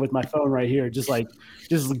son with my phone right here, just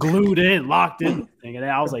glued in, locked in. And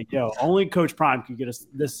I was like, yo, only Coach Prime could get us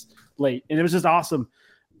this late. And it was just awesome.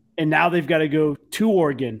 And now they've got to go to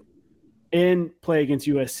Oregon and play against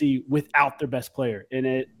USC without their best player.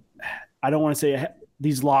 And I don't want to say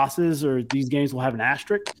these losses or these games will have an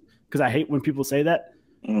asterisk, because I hate when people say that.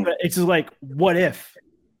 But it's just like, what if,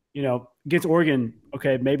 you know, against Oregon,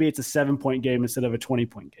 okay, maybe it's a 7-point game instead of a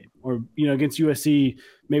 20-point game. Or, you know, against USC,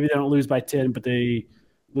 maybe they don't lose by 10, but they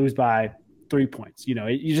lose by 3 points. You know,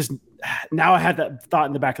 you just – now I had that thought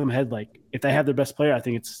in the back of my head, like, if they have their best player, I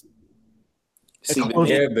think it's See,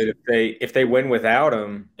 Yeah, but if they win without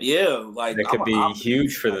him, like it could be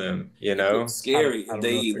huge for them. It's scary if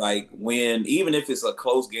they like win, even if it's a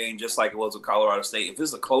close game, just like it was with Colorado State. If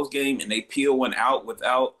it's a close game and they peel one out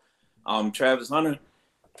without Travis Hunter,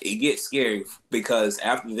 it gets scary because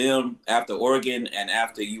after Oregon and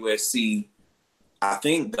after USC, I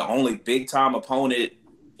think the only big time opponent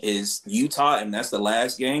is Utah, and that's the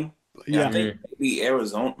last game. Yeah, I think maybe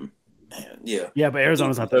Arizona. Yeah, but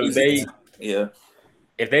Arizona's not there.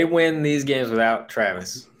 If they win these games without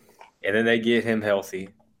Travis, and then they get him healthy,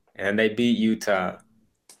 and then they beat Utah,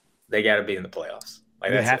 they got to be in the playoffs.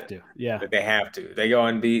 Like they have to. Yeah, they have to. They go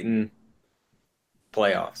unbeaten.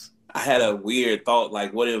 Playoffs. I had a weird thought,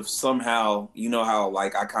 like, what if somehow, you know how,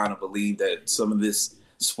 like, I kind of believe that some of this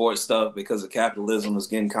sports stuff, because of capitalism, is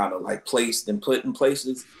getting kind of, like, placed and put in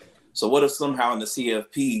places. So what if somehow in the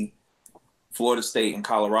CFP, Florida State and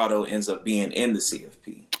Colorado ends up being in the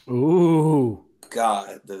CFP? Ooh.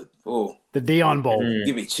 God, the Dion Bowl.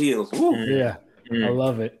 Give me chills. Yeah, I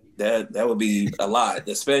love it. That would be a lot,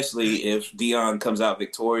 especially if Dion comes out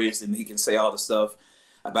victorious and he can say all the stuff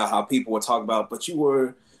about how people were talking about, but you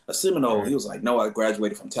were a Seminole. He was like, no, I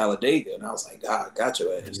graduated from Talladega. And I was like, God, got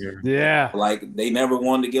your ass. Yeah. Like, they never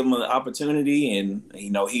wanted to give him an opportunity. And,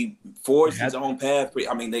 he forged his own path.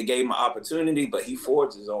 I mean, they gave him an opportunity, but he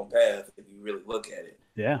forged his own path if you really look at it.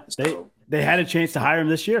 Yeah. They had a chance to hire him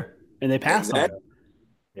this year, and they passed on it.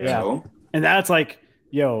 Yeah. And that's like,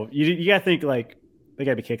 you got to think, like, they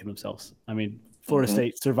got to be kicking themselves. I mean, Florida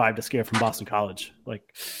State survived a scare from Boston College.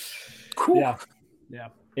 Like, cool. Yeah,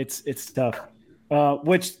 it's tough.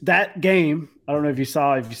 Which that game, I don't know if you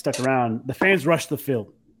stuck around, the fans rushed the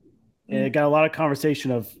field. And it got a lot of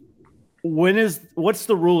conversation of what's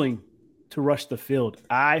the ruling to rush the field?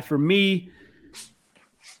 For me,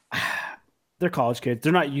 they're college kids.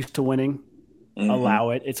 They're not used to winning.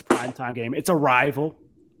 Allow it. It's a primetime game. It's a rival.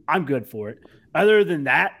 I'm good for it. Other than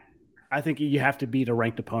that, I think you have to beat a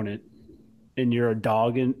ranked opponent and you're a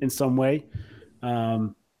dog in some way.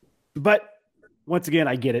 But once again,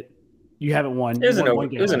 I get it. You haven't won. It was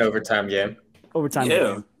an overtime game.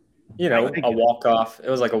 Game. A walk-off. It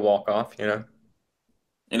was like a walk-off, And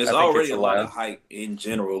it's already a lot of hype in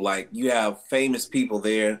general. Like, you have famous people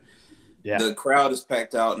there. Yeah. The crowd is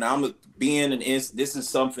packed out. Now, this is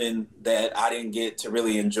something that I didn't get to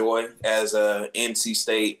really enjoy as a NC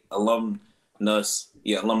State alumnus.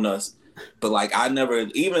 Yeah, alumnus. But, like,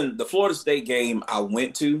 even the Florida State game I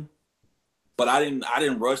went to, but I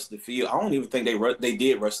didn't rush the field. I don't even think they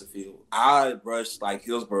did rush the field. I rushed, like,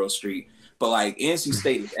 Hillsborough Street. But, like, NC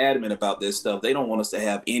State is adamant about this stuff. They don't want us to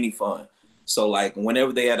have any fun. So, like,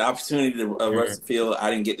 whenever they had the opportunity to rush the field,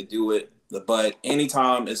 I didn't get to do it. But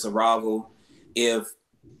anytime it's a rival, if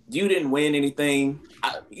you didn't win anything,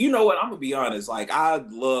 you know what? I'm going to be honest. Like, I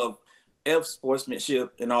love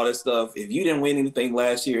sportsmanship and all that stuff. If you didn't win anything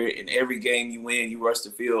last year and every game you win, you rush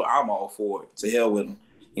the field, I'm all for it. To hell with them.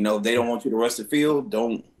 If they don't want you to rush the field,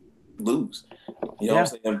 don't lose. You know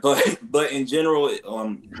what I'm saying? But in general,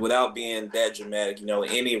 without being that dramatic,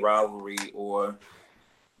 any rivalry or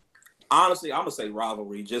honestly, I'm going to say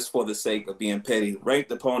rivalry just for the sake of being petty. Ranked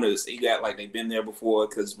opponents, you act like they've been there before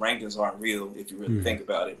because rankings aren't real if you really think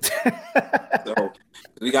about it. So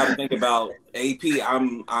we got to think about AP.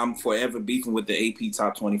 I'm forever beefing with the AP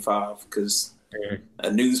top 25 because a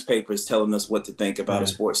newspaper is telling us what to think about a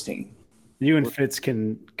sports team. You and Fitz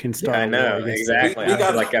can start. I know, exactly. I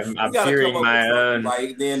feel like I'm fearing my own.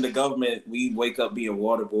 Like, then the government, we wake up being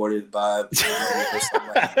waterboarded by something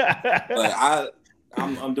like that. But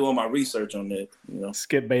I'm doing my research on that.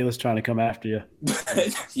 Skip Bayless trying to come after you.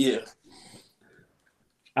 Yeah.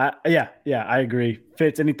 I agree.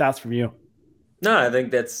 Fitz, any thoughts from you? No, I think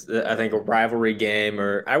that's a rivalry game,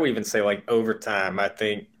 or I would even say like overtime. I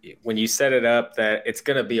think when you set it up that it's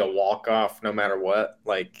going to be a walk-off no matter what,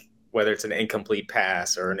 like whether it's an incomplete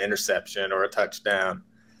pass or an interception or a touchdown,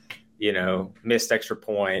 missed extra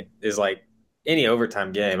point is like any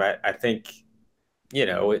overtime game. I think,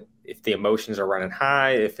 if the emotions are running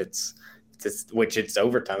high, if it's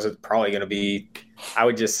overtime, so it's probably going to be, I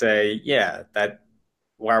would just say,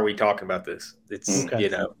 why are we talking about this? It's,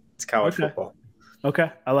 it's college football. Okay.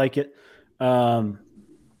 I like it.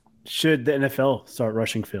 Should the NFL start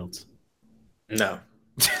rushing fields? No.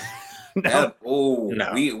 No.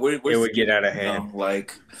 It would get out of hand.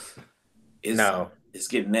 It's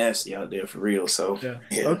getting nasty out there for real. So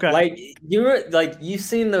okay. Like you've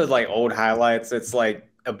seen those like old highlights. It's like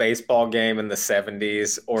a baseball game in the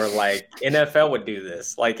 70s, or like NFL would do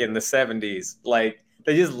this, like in the 70s. Like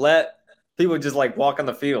they just let people just like walk on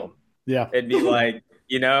the field. Yeah. It'd be like,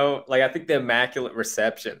 I think the Immaculate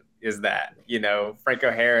Reception is that,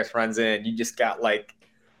 Franco Harris runs in. You just got like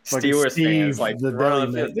Steelers Steve, fans like the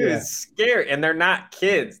running. Dude, it's scary. And they're not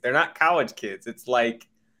kids. They're not college kids. It's like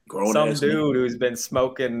some dude who's been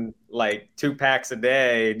smoking like 2 packs a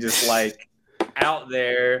day, just like out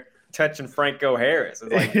there touching Franco Harris.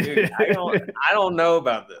 It's like, dude, I don't know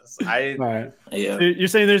about this. Right. Yeah. You're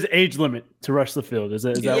saying there's an age limit to rush the field. Is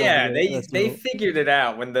that yeah, they figured it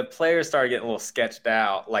out when the players started getting a little sketched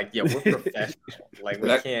out. Like, yeah, we're professional. Like,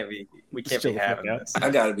 we can't be having this. I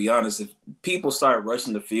gotta be honest, if people start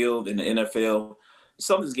rushing the field in the NFL,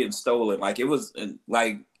 something's getting stolen. Like, it was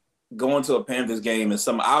like going to a Panthers game,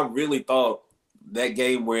 and I really thought that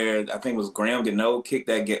game where I think it was Graham Gano kicked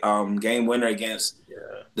that game winner against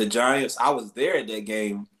the Giants. I was there at that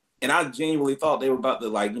game, and I genuinely thought they were about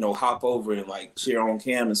to hop over and like cheer on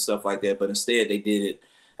Cam and stuff like that. But instead, they did it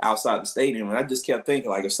outside the stadium, and I just kept thinking,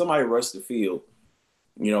 like, if somebody rushed the field,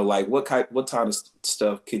 like what kind of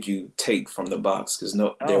stuff could you take from the box? Because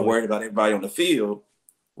they're worried about everybody on the field.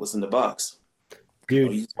 What's in the box?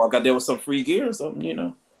 Dude, you just walk out there with some free gear or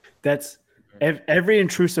something, That's every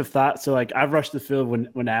intrusive thought. So like I've rushed the field when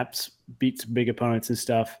apps beat some big opponents and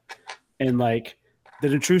stuff, and like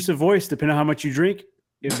the intrusive voice, depending on how much you drink,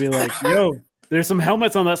 it'd be like, yo, there's some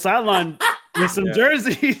helmets on that sideline with some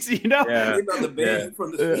jerseys, Yeah.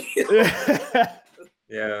 From the field.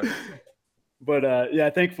 Yeah.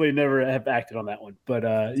 But thankfully never have acted on that one.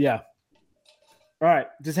 But yeah. All right.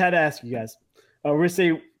 Just had to ask you guys. We're going to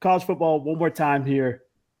say college football one more time here.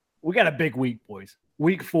 We got a big week, boys.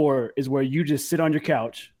 Week 4 is where you just sit on your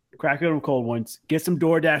couch, crack them cold ones, get some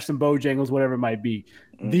DoorDash, some Bojangles, whatever it might be.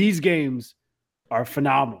 These games are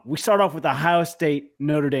phenomenal. We start off with Ohio State,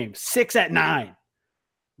 Notre Dame, 6 at 9.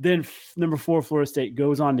 Then number 4, Florida State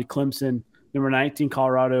goes on to Clemson. Number 19,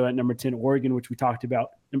 Colorado at number 10, Oregon, which we talked about.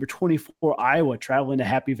 Number 24, Iowa, traveling to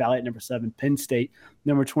Happy Valley at number 7, Penn State.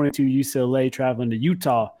 Number 22, UCLA, traveling to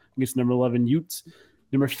Utah against number 11, Utes.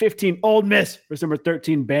 Number 15, Ole Miss versus number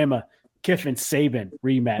 13, Bama. Kiffin, Saban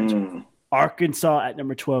rematch. Arkansas at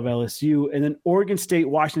number 12, LSU. And then Oregon State,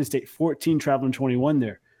 Washington State, 14, traveling 21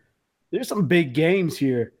 there. There's some big games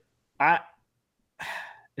here.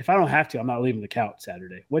 If I don't have to, I'm not leaving the couch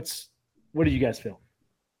Saturday. What do you guys feel?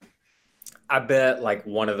 I bet like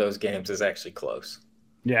one of those games is actually close.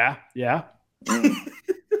 Yeah. I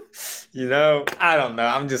don't know.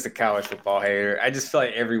 I'm just a college football hater. I just feel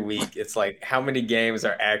like every week it's like how many games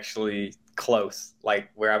are actually close? Like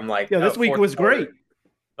where I'm like, this week was great.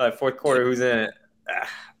 Fourth quarter, who's in it?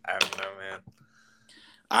 I don't know,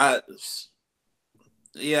 man.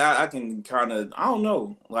 I can kind of, I don't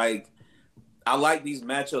know. Like, I like these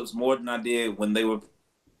matchups more than I did when they were,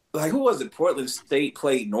 like, who was it? Portland State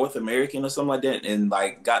played North American or something like that and,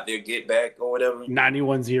 like, got their get back or whatever.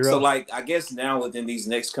 91-0. So, like, I guess now within these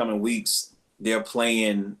next coming weeks, they're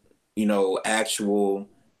playing, actual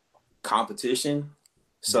competition.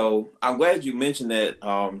 So, I'm glad you mentioned that,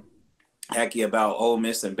 Hacky, about Ole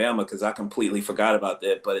Miss and Bama, because I completely forgot about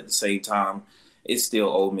that. But at the same time, it's still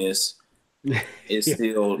Ole Miss. It's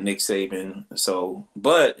still Nick Saban. So,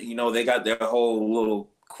 but, they got their whole little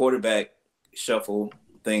quarterback shuffle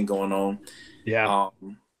thing going on. Yeah.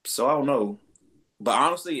 So I don't know. But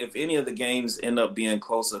honestly, if any of the games end up being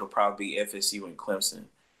closer, it'll probably be FSU and Clemson.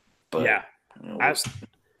 But yeah.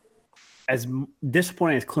 As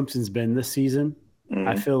disappointing as Clemson's been this season,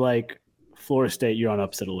 I feel like Florida State, you're on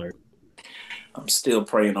upset alert. I'm still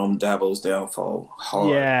praying on Dabo's downfall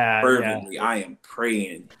hard. Yeah. Fervently. Yeah. I am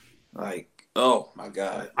praying. Like, oh my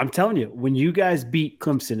God. I'm telling you, when you guys beat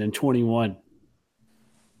Clemson in 21,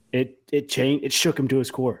 it changed. It shook him to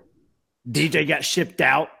his core. DJ got shipped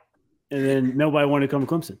out, and then nobody wanted to come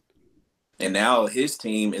to Clemson. And now his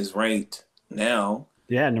team is ranked now.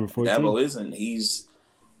 Yeah, number 14. Dabo isn't. He's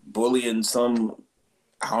bullying some,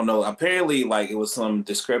 I don't know. Apparently, like, it was some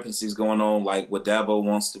discrepancies going on, like what Dabo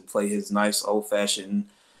wants to play his nice old-fashioned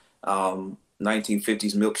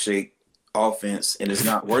 1950s milkshake offense, and it's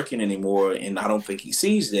not working anymore, and I don't think he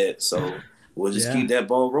sees that. So we'll just keep that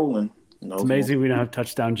ball rolling. It's amazing we don't have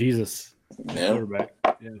touchdown Jesus quarterback.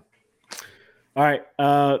 Yeah. All right.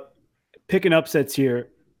 Picking upsets here.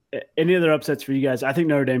 Any other upsets for you guys? I think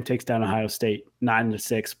Notre Dame takes down Ohio State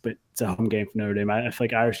 9-6, but it's a home game for Notre Dame. I feel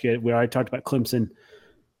like Irish get it. We already talked about Clemson.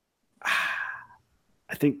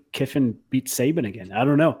 I think Kiffin beats Saban again. I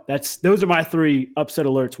don't know. Those are my 3 upset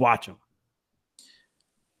alerts. Watch them.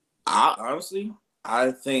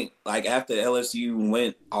 I think, like, after LSU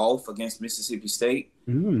went off against Mississippi State,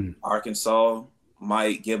 Arkansas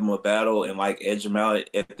might give them a battle and, like, edge them out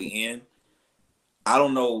at the end. I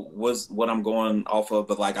don't know what I'm going off of,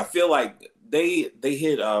 but, like, I feel like they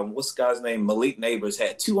hit what's the guy's name? Malik Neighbors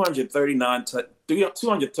had 239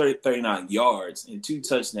 239 yards and 2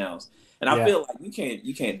 touchdowns. And I feel like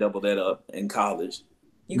you can't double that up in college.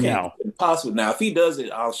 You can't possibly. Now, if he does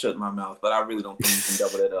it, I'll shut my mouth. But I really don't think you can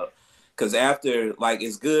double that up. Because after, like,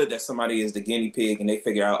 it's good that somebody is the guinea pig and they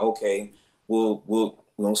figure out, okay, we'll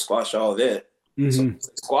squash all that. So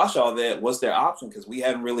squash all that. What's their option? Because we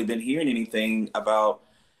haven't really been hearing anything about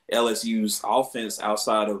LSU's offense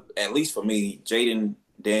outside of, at least for me, Jaden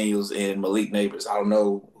Daniels and Malik Neighbors. I don't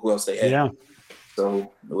know who else they have. Yeah.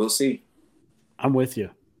 So we'll see. I'm with you.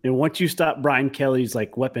 And once you stop Brian Kelly's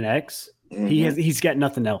like Weapon X, he's got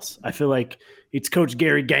nothing else. I feel like it's Coach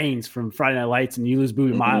Gary Gaines from Friday Night Lights, and you lose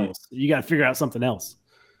Boobie Miles. You got to figure out something else.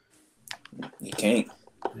 You can't.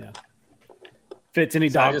 Yeah. Fitz, any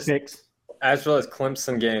dog picks? As well as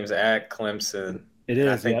Clemson games at Clemson. It is.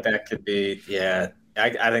 I think that could be, I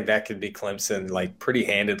think that could be Clemson like pretty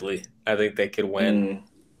handedly. I think they could win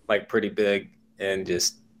like pretty big and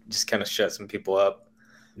just kind of shut some people up.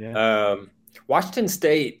 Yeah. Washington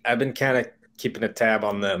State, I've been kind of keeping a tab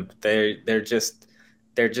on them. They're just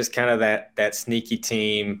kind of that sneaky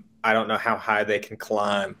team. I don't know how high they can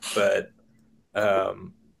climb, but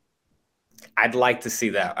I'd like to see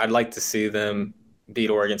that. I'd like to see them beat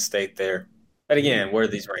Oregon State there. But again, where are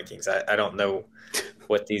these rankings? I don't know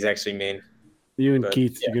what these actually mean. You and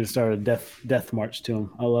Keith, you're going to start a death march to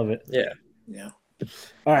him. I love it. Yeah.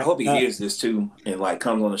 All right. I hope he hears this too and like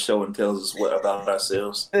comes on the show and tells us what about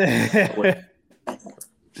ourselves.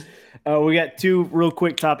 We got 2 real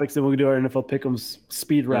quick topics, and we'll do our NFL Pick'ems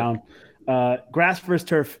speed round. Grass versus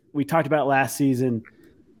turf, we talked about last season,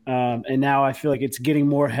 and now I feel like it's getting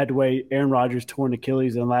more headway. Aaron Rodgers torn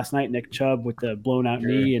Achilles, and last night Nick Chubb with the blown out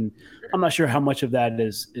knee, and I'm not sure how much of that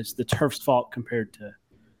is the turf's fault compared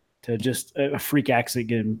to just a freak accident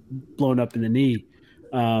getting blown up in the knee.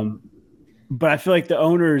 But I feel like the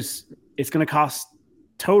owners, it's going to cost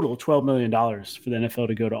total $12 million for the NFL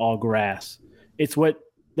to go to all grass. It's what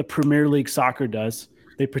the Premier League soccer does.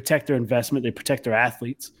 They protect their investment. They protect their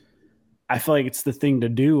athletes. I feel like it's the thing to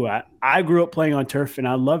do. I grew up playing on turf and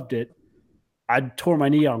I loved it. I tore my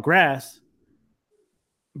knee on grass,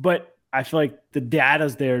 but I feel like the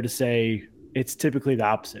data's there to say it's typically the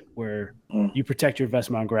opposite, where you protect your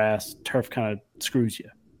investment on grass, turf kind of screws you.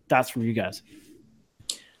 Thoughts from you guys?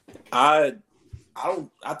 I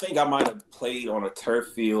think I might have played on a turf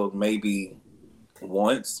field maybe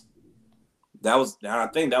once. I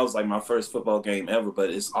think that was like my first football game ever, but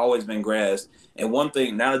it's always been grass. And one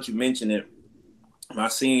thing, now that you mention it, my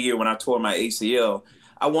senior year when I tore my ACL,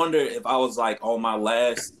 I wonder if I was like on my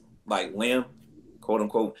last like limb, quote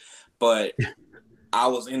unquote, but I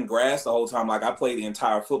was in grass the whole time. Like I played the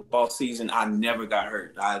entire football season. I never got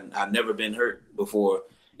hurt. I've never been hurt before.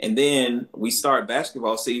 And then we start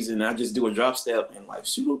basketball season, and I just do a drop step and like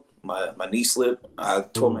shoot, my knee slipped. I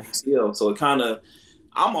tore my ACL. So it kind of,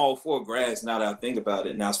 I'm all for grass now that I think about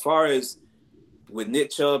it. Now, as far as with Nick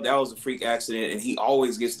Chubb, that was a freak accident, and he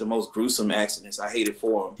always gets the most gruesome accidents. I hate it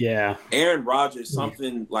for him. Yeah. Aaron Rodgers,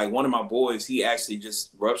 something like one of my boys, he actually just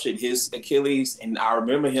ruptured his Achilles, and I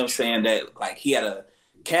remember him saying that like he had a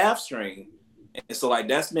calf strain. And so, like,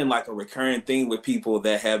 that's been, like, a recurring thing with people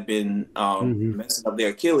that have been messing up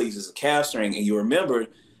their Achilles is a calf strain. And you remember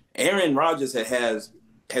Aaron Rodgers has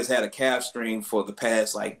had a calf strain for the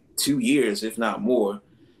past, like, 2 years, if not more.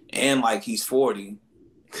 And, like, he's 40.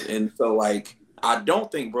 And so, like, I don't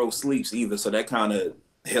think bro sleeps either. So that kind of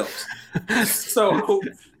helps. so,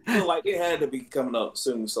 like, it had to be coming up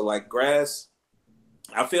soon. So, like, grass –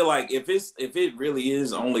 I feel like if it really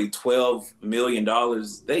is only $12 million,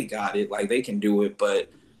 they got it. Like they can do it.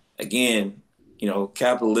 But again, you know,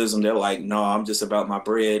 capitalism, they're like, no, I'm just about my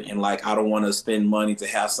bread. And like, I don't want to spend money to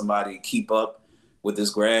have somebody keep up with this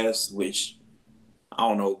grass, which I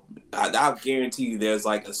don't know. I guarantee you there's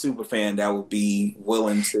like a super fan that would be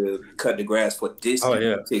willing to cut the grass for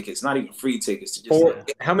discount tickets, not even free tickets.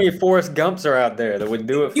 How many Forrest Gumps are out there that would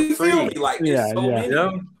do it for free? Feel me? Like,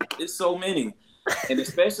 it's so many. And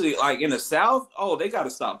especially like in the South, they got to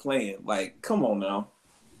stop playing. Like, come on now.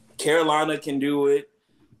 Carolina can do it.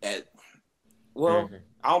 I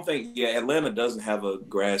don't think, Atlanta doesn't have a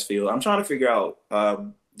grass field. I'm trying to figure out,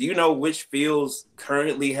 do you know which fields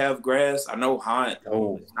currently have grass? I know Hines,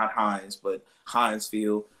 it's not Hines, but Hines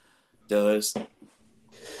Field does.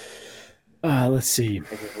 Let's see.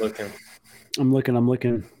 I'm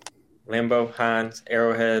looking. Lambeau, Hines,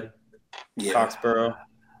 Arrowhead, Foxborough.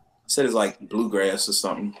 Said it's like bluegrass or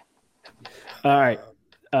something. All right.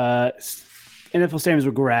 NFL stadiums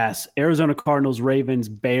were grass. Arizona Cardinals, Ravens,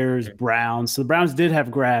 Bears, Browns. So the Browns did have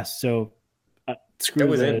grass. So screw it. It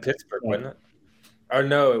was in Pittsburgh, wasn't it? Oh,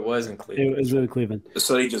 no, it was in Cleveland. It was in Cleveland.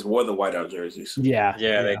 So they just wore the whiteout jerseys. Yeah.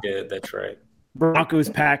 Yeah, they did. That's right. Broncos,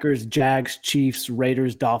 Packers, Jags, Chiefs,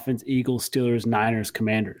 Raiders, Dolphins, Eagles, Steelers, Niners,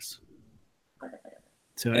 Commanders.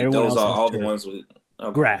 So And those are all the ones with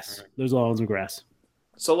grass. Those are all the ones with grass.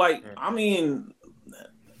 So, like, I mean,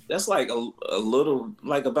 that's like a little,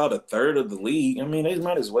 like about a third of the league. I mean, they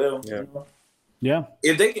might as well. Yeah. You know? Yeah.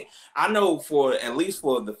 If they can, I know at least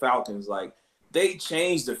for the Falcons, like they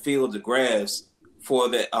changed the field to grass for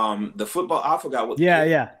the football. I forgot what.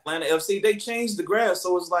 Yeah. Atlanta FC. They changed the grass,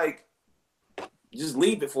 so it's like just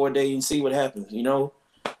leave it for a day and see what happens. You know.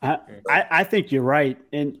 I think you're right.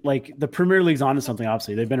 And like the Premier League's onto something,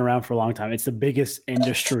 obviously. They've been around for a long time. It's the biggest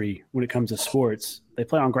industry when it comes to sports. They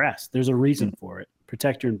play on grass. There's a reason for it.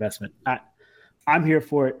 Protect your investment. I'm here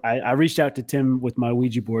for it. I reached out to Tim with my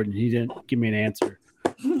Ouija board, and he didn't give me an answer.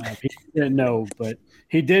 He didn't know, but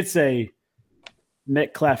he did say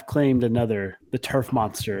Metcalf claimed the turf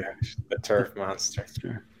monster. The turf monster.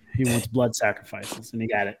 He wants blood sacrifices, and he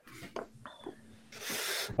got it.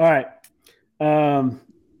 All right.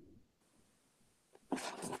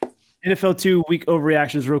 NFL 2 week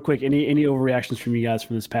overreactions real quick. Any overreactions from you guys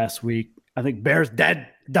from this past week? I think Bears dead,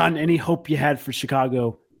 done. Any hope you had for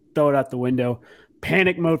Chicago, throw it out the window.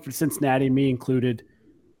 Panic mode for Cincinnati, me included.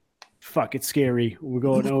 Fuck, it's scary. We're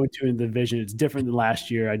going 0-2 in the division. It's different than last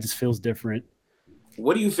year. It just feels different.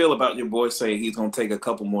 What do you feel about your boy saying he's going to take a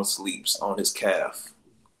couple more sleeps on his calf?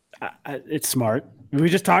 It's smart. We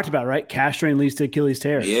just talked about it, right? Calf strain leads to Achilles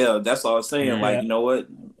tear. Yeah, that's all I was saying. Yeah. Like, you know what?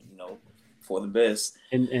 For the best.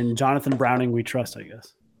 And Jonathan Browning, we trust, I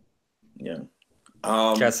guess. Yeah.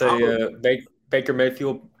 Can I say Baker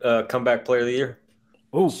Mayfield comeback player of the year?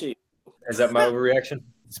 Oh, is that my overreaction?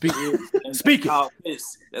 Speaking. That's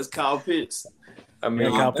Kyle Pitts. I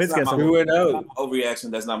mean, Kyle Pitts gets 2-0.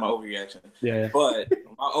 Overreaction. That's not my overreaction. Yeah. But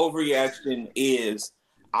my overreaction is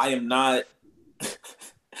I am not.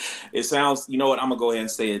 It sounds. You know what? I'm gonna go ahead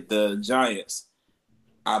and say it. The Giants.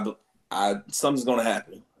 Something's gonna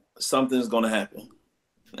happen. Something's gonna happen,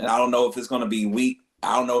 and I don't know if it's gonna be week.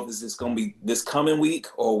 I don't know if it's just gonna be this coming week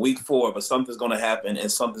or week 4, but something's gonna happen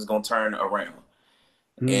and something's gonna turn around.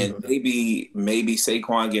 And maybe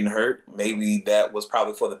Saquon getting hurt, maybe that was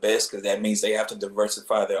probably for the best because that means they have to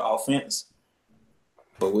diversify their offense.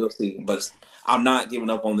 But we'll see. But I'm not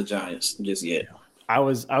giving up on the Giants just yet. I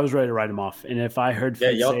was ready to write him off, and if I heard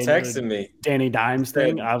y'all texted me Danny Dimes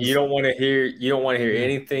thing, you don't want to hear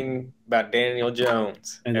anything about Daniel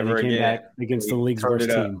Jones and ever then he came again. back against the league's worst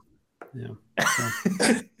team. Yeah.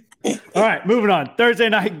 All right, moving on. Thursday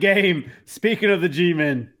night game. Speaking of the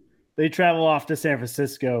G-men, they travel off to San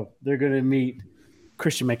Francisco. They're going to meet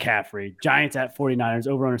Christian McCaffrey. Giants at 49ers,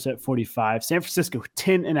 over-under set 45. San Francisco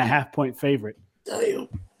 10.5-point favorite. Damn.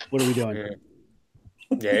 What are we doing?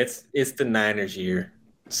 Yeah, it's the Niners year.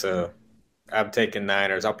 So I'm taking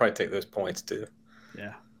Niners. I'll probably take those points too.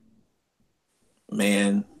 Yeah.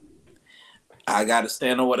 Man, I gotta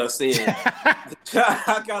stand on what I said.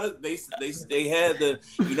 They had the,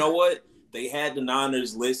 you know what? They had the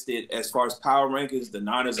Niners listed as far as power rankings. The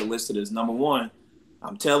Niners are listed as number 1.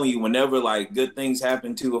 I'm telling you, whenever like good things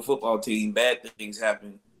happen to a football team, bad things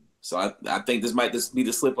happen. So I think this might just be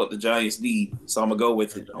the slip up the Giants need. So I'm gonna go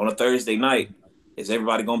with it on a Thursday night. Is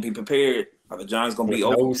everybody gonna be prepared? Are the Giants gonna be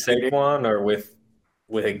no Saquon or with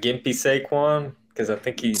a gimpy Saquon? Because I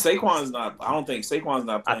think Saquon's not. I don't think Saquon's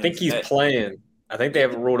not playing. I think he's playing. I think they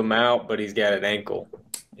haven't ruled him out, but he's got an ankle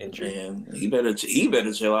injury. Man, he better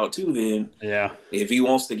chill out too. Then, yeah, if he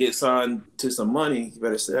wants to get signed to some money, he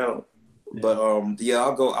better sit out. Yeah. But I'll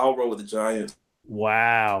roll with the Giants.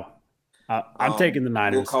 Wow, I'm taking the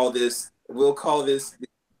Niners. We'll call this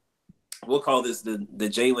the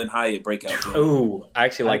Jalen Hyatt breakout game. Oh, I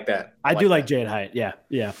actually like that. I do like Jalen Hyatt.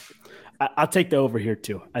 Yeah. I'll take the over here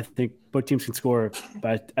too. I think both teams can score,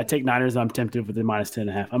 but I take Niners. I'm tempted with the minus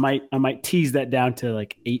 10.5. I might tease that down to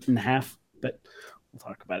like 8.5, but we'll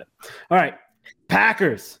talk about it. All right,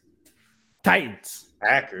 Packers, Titans.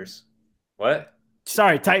 Packers. What?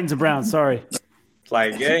 Sorry, Titans and Browns. Sorry.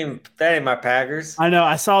 Like that ain't my Packers. I know.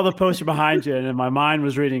 I saw the poster behind you, and my mind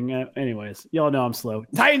was reading. Anyways, y'all know I'm slow.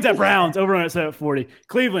 Titans at Browns, over on at 40.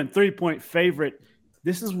 Cleveland 3-point favorite.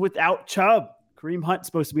 This is without Chubb. Kareem Hunt's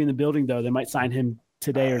supposed to be in the building, though. They might sign him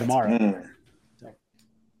today or tomorrow.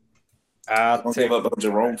 I'll give up on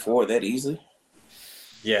Jerome Ford that easily.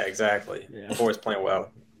 Yeah, exactly. Yeah. Ford's playing well.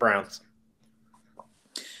 Browns.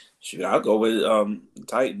 Shoot, I'll go with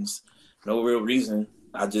Titans. No real reason.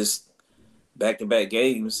 I just back-to-back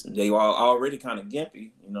games. They are already kind of gimpy,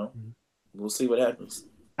 you know. We'll see what happens.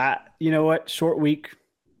 You know what? Short week.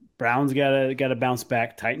 Browns gotta bounce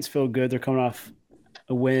back. Titans feel good. They're coming off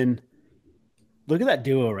a win. Look at that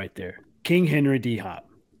duo right there. King Henry D Hop.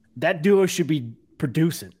 That duo should be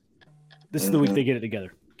producing. This is the week they get it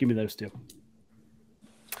together. Give me those two.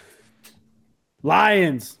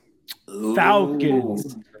 Lions,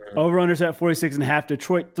 Falcons. Over-unders at 46.5.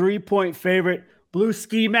 Detroit, 3-point favorite. Blue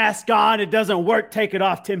ski mask on. It doesn't work. Take it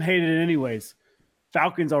off. Tim hated it anyways.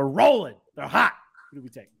 Falcons are rolling. They're hot. Who do we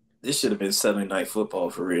take? This should have been Sunday Night Football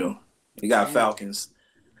for real. You got Falcons.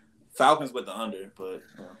 Falcons with the under, but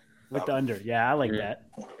with the under. Yeah, I like that.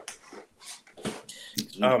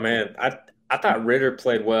 Oh man, I thought Ritter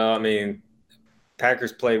played well. I mean,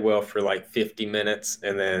 Packers played well for like 50 minutes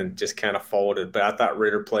and then just kind of folded. But I thought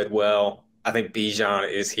Ritter played well. I think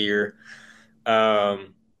Bijan is here.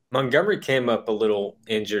 Montgomery came up a little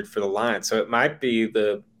injured for the Lions, so it might be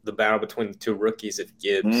the battle between the two rookies if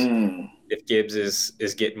Gibbs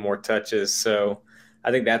is getting more touches. So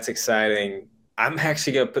I think that's exciting. I'm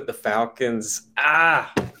actually going to put the Falcons.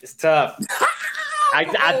 It's tough.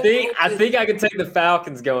 I think I can take the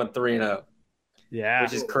Falcons going 3-0. Yeah,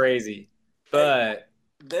 which is crazy. But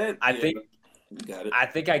I think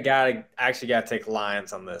I actually got to take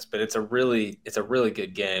Lions on this. But it's a really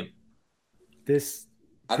good game. This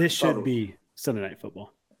should be Sunday Night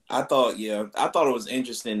Football. I thought it was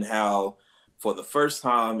interesting how for the first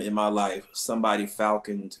time in my life somebody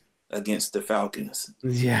falconed against the Falcons.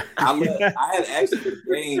 Yeah. I had actually the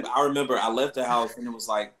game. I remember I left the house and it was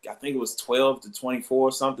like, I think it was 12-24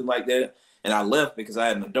 or something like that. And I left because I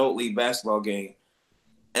had an adult league basketball game.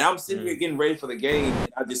 And I'm sitting here getting ready for the game. And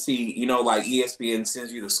I just see, like ESPN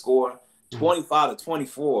sends you the score,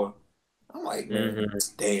 25-24. I'm like,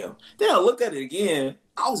 damn. Then I looked at it again.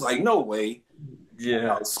 I was like, no way.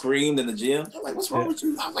 Yeah. I screamed in the gym. I'm like, what's wrong with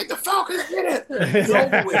you? I was like, the Falcons did it. It's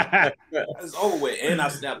over with. It's over with. And I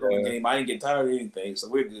snapped on the game. I didn't get tired of anything, so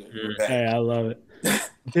we're good. We're back. Hey, I love it.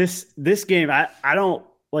 This game, I don't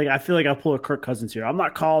like. I feel like I pull a Kirk Cousins here. I'm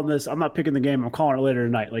not calling this. I'm not picking the game. I'm calling it later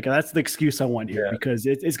tonight. Like that's the excuse I want here because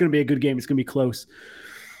it's going to be a good game. It's going to be close.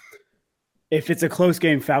 If it's a close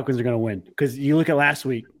game, Falcons are going to win because you look at last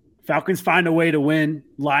week. Falcons find a way to win.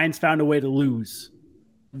 Lions found a way to lose.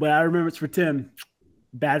 But I remember it's for Tim.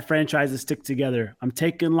 Bad franchises stick together. I'm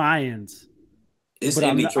taking Lions. It's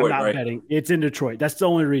in Detroit, right? Betting. It's in Detroit. That's the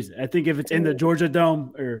only reason. I think if it's in the Georgia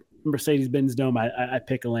Dome or Mercedes-Benz Dome, I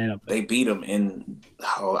pick Atlanta. They beat them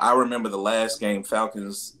I remember the last game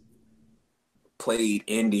Falcons played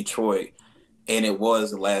in Detroit, and it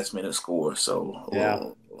was a last-minute score. So,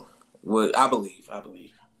 I believe.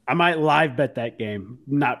 I might live bet that game,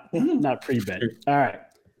 not pre-bet. All right.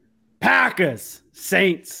 Packers,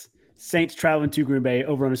 Saints. Saints traveling to Green Bay,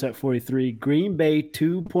 over-under at 43. Green Bay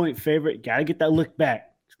 2-point favorite. Got to get that look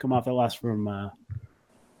back. Come off that loss from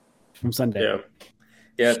Sunday.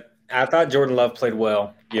 Yeah. I thought Jordan Love played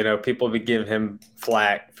well. People would be giving him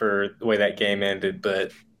flack for the way that game ended,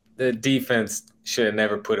 but the defense should have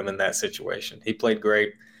never put him in that situation. He played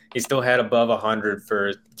great. He still had above 100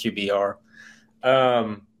 for QBR.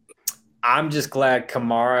 I'm just glad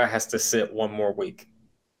Kamara has to sit one more week.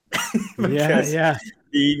 Yeah.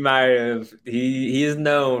 He might have. He is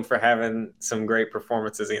known for having some great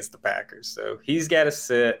performances against the Packers, so he's got to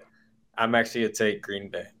sit. I'm actually gonna take Green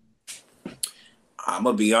Bay. I'm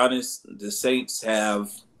gonna be honest. The Saints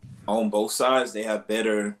have on both sides. They have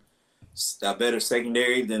a better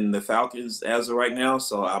secondary than the Falcons as of right now.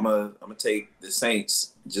 So I'm gonna take the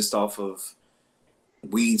Saints just off of.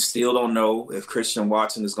 We still don't know if Christian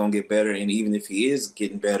Watson is gonna get better, and even if he is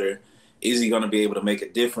getting better, is he gonna be able to make a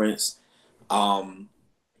difference?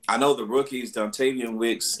 I know the rookies, Dontavian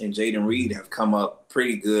Wicks and Jaden Reed, have come up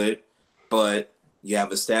pretty good, but you have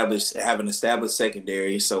an established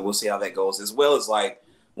secondary, so we'll see how that goes. As well as like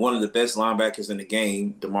one of the best linebackers in the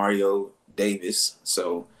game, Demario Davis.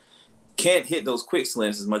 So can't hit those quick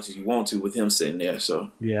slants as much as you want to with him sitting there.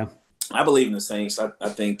 So yeah, I believe in the Saints. I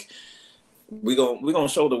think we're gonna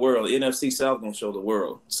show the world. NFC South gonna show the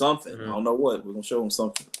world something. I don't know what. We're gonna show them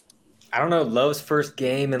something. I don't know. Love's first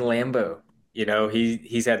game in Lambeau.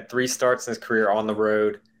 He's had 3 starts in his career on the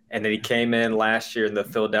road, and then he came in last year in the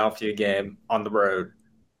Philadelphia game on the road.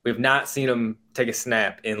 We've not seen him take a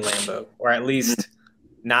snap in Lambeau, or at least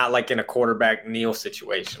not like in a quarterback kneel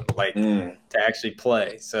situation, like to actually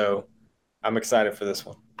play. So I'm excited for this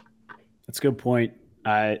one. That's a good point.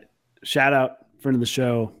 Shout out friend of the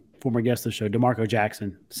show, former guest of the show, DeMarco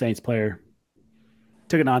Jackson, Saints player.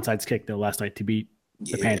 Took an onside kick though last night to beat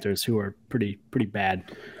the Panthers, who are pretty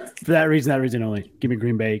bad. For that reason only. Give me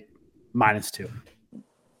Green Bay -2.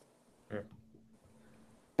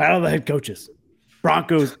 Battle of the head coaches.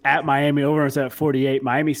 Broncos at Miami, over at 48.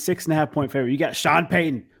 Miami 6.5-point favorite. You got Sean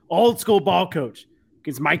Payton, old school ball coach,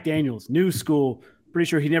 against Mike Daniels, new school. Pretty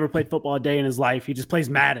sure he never played football a day in his life. He just plays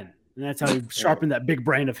Madden, and that's how he sharpened that big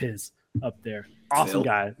brain of his up there. Awesome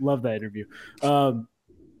guy. Love that interview. Who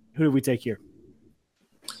do we take here?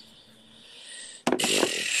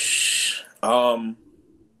 Dang,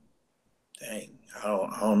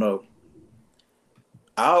 I don't know.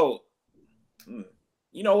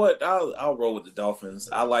 You know what? I'll roll with the Dolphins.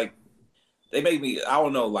 They make me. I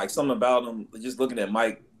don't know, like something about them. Just looking at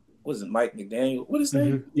Mike. Was it Mike McDaniel? What is his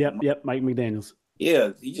name? Yep, Mike McDaniels. Yeah,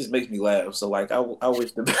 he just makes me laugh. So like, I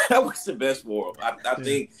wish the best for him. I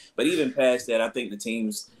think, but even past that, I think the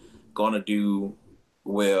team's gonna do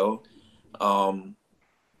well. I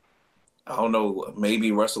don't know.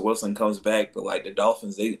 Maybe Russell Wilson comes back, but like the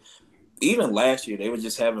Dolphins, even last year they were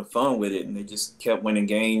just having fun with it, and they just kept winning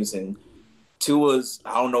games. And Tua's,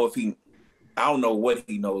 I don't know what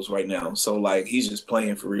he knows right now. So like, he's just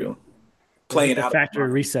playing for real, playing out. Factory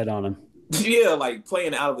reset on him. Yeah, like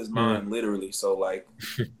playing out of his mind, literally. So, like,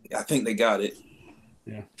 I think they got it.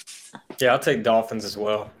 Yeah, I'll take Dolphins as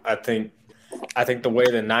well. I think the way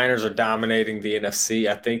the Niners are dominating the NFC,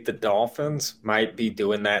 I think the Dolphins might be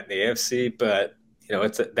doing that in the AFC, but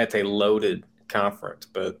that's a loaded conference.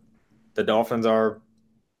 But the Dolphins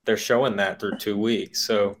they're showing that through 2 weeks.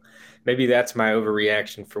 So maybe that's my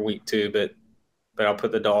overreaction for week 2, but I'll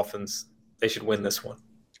put the Dolphins. They should win this one.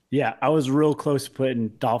 Yeah, I was real close to putting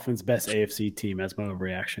Dolphins best AFC team as my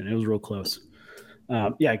overreaction. It was real close.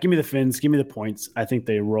 Give me the Fins. Give me the points. I think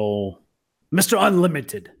they roll Mr.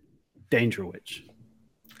 Unlimited, Dangerwich.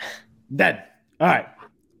 Dead. All right.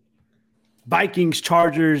 Vikings,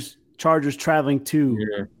 Chargers traveling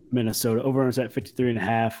to Minnesota. Over at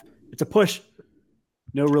 53.5. It's a push.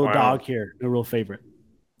 No real dog here. No real favorite.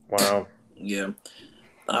 Wow. Yeah.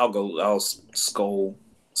 I'll skull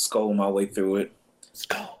my way through it.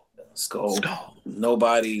 Skull.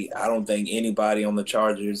 I don't think anybody on the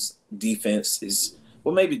Chargers defense is,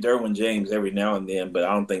 well, maybe Derwin James every now and then, but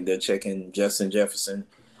I don't think they're checking Justin Jefferson.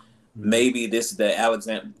 Maybe this is the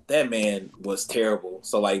Alexander. That man was terrible.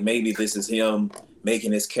 So like, maybe this is him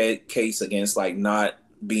making his case against like not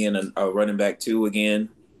being a running back 2 again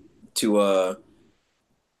to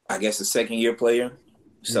I guess a second-year player.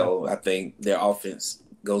 So I think their offense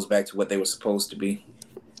goes back to what they were supposed to be.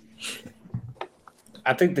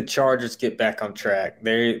 I think the Chargers get back on track.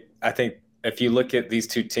 I think if you look at these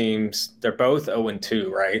two teams, they're both 0-2,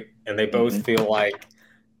 right? And they both feel like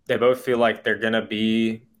they're gonna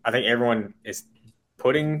be. I think everyone is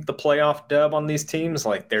putting the playoff dub on these teams,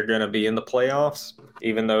 like they're gonna be in the playoffs,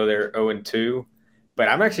 even though they're 0-2. But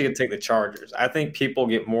I'm actually gonna take the Chargers. I think people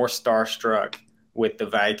get more starstruck with the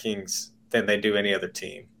Vikings than they do any other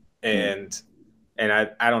team, and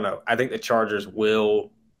I don't know. I think the Chargers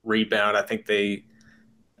will rebound. I think they've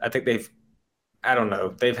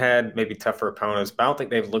had maybe tougher opponents, but I don't think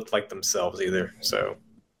they've looked like themselves either. So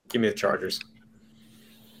give me the Chargers.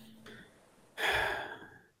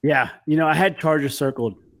 Yeah. I had Chargers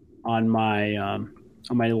circled on my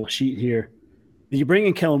little sheet here. If you bring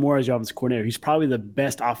in Kellen Moore as your offensive coordinator, he's probably the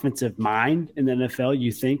best offensive mind in the NFL.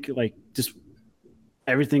 You think, like, just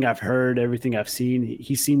everything I've heard, everything I've seen,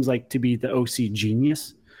 he seems like to be the OC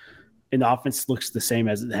genius. And the offense looks the same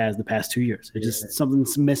as it has the past 2 years. It's just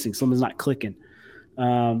something's missing. Something's not clicking.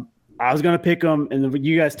 I was going to pick them, and then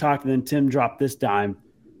you guys talked, and then Tim dropped this dime.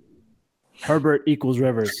 Herbert equals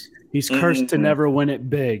Rivers. He's cursed to never win it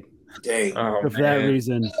big. Dang. For that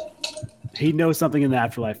reason, he knows something in the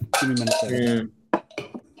afterlife. Give me a minute there.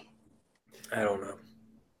 I don't know.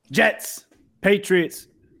 Jets, Patriots.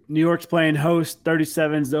 New York's playing host.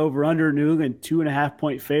 37's the over-under. New England,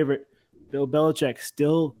 2.5-point favorite. Bill Belichick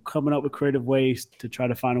still coming up with creative ways to try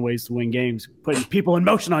to find ways to win games, putting people in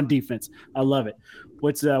motion on defense. I love it.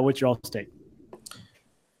 What's your all state?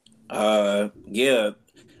 Yeah,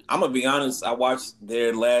 I'm gonna be honest. I watched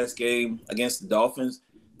their last game against the Dolphins.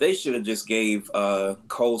 They should have just gave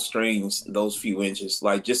Cole Strange those few inches,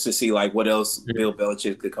 like just to see like what else Bill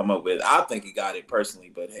Belichick could come up with. I think he got it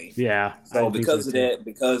personally, but hey, yeah. So because of that,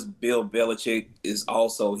 because Bill Belichick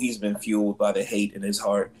he's been fueled by the hate in his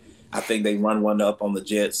heart. I think they run one up on the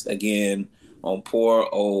Jets again on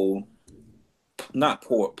Poe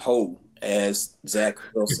as Zach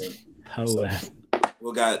Wilson. So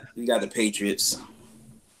we got the Patriots.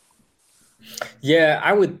 Yeah,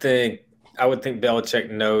 I would think Belichick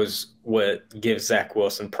knows what gives Zach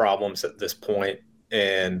Wilson problems at this point,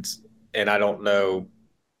 and I don't know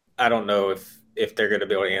if they're going to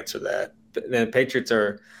be able to answer that. But then the Patriots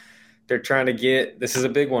they're trying to get – this is a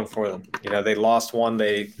big one for them. They lost one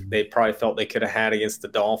they probably felt they could have had against the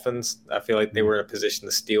Dolphins. I feel like they were in a position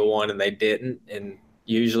to steal one, and they didn't. And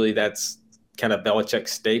usually that's kind of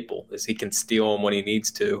Belichick's staple is he can steal them when he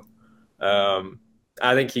needs to.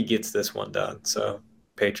 I think he gets this one done. So,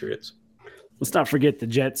 Patriots. Let's not forget the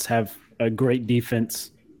Jets have a great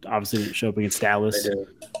defense. Obviously, didn't show up against Dallas.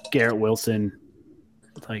 Garrett Wilson,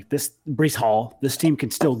 like this, Brees Hall. This team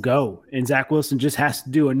can still go, and Zach Wilson just has to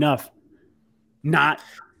do enough not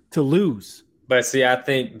to lose. But see, I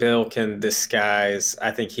think Bill can disguise.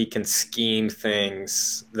 I think he can scheme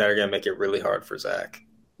things that are going to make it really hard for Zach.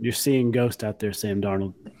 You're seeing ghost out there, Sam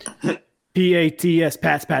Darnold. P-A-T-S,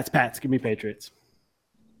 Pats. Give me Patriots.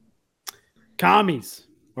 Commies,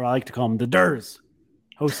 or I like to call them the Durs,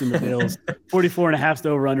 hosting the Bills. 44.5 is the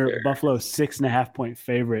over-under. Buffalo, 6.5-point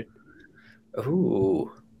favorite.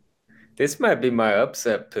 Ooh. This might be my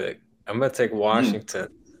upset pick. I'm going to take Washington.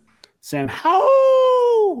 Sam,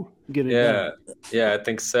 how? Get it done. Yeah, I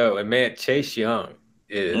think so. And, man, Chase Young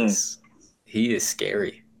he is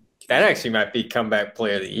scary. That actually might be comeback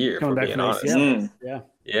player of the year, if we're being honest.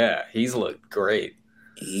 Yeah, he's looked great.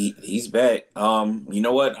 He's back. You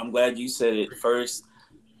know what? I'm glad you said it first.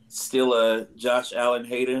 Still a Josh Allen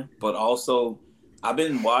hater, but also I've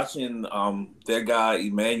been watching their guy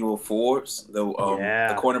Emmanuel Forbes, the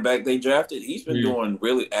cornerback they drafted. He's been doing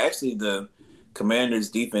really. Actually, the Commanders'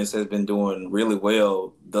 defense has been doing really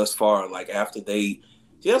well thus far. Like after they.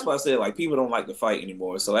 See, that's why I said, like, people don't like to fight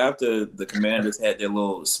anymore. So after the Commanders had their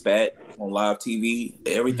little spat on live TV,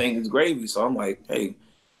 everything is gravy. So I'm like, hey,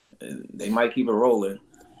 they might keep it rolling.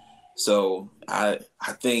 So I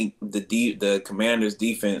think the Commanders'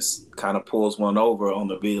 defense kind of pulls one over on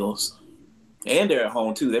the Bills. And they're at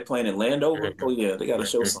home, too. They're playing in Landover. Oh, yeah, they got to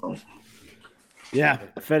show something. Yeah,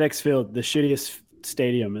 FedEx Field, the shittiest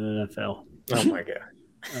stadium in the NFL. Oh, my God.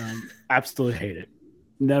 Absolutely hate it.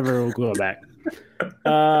 Never will go back.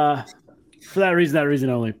 For that reason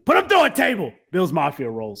only. Put up through a table. Bills Mafia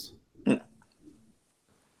rolls.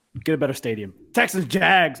 Get a better stadium. Texans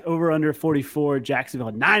Jags over under 44. Jacksonville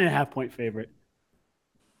a 9.5-point favorite.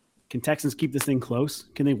 Can Texans keep this thing close?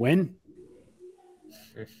 Can they win?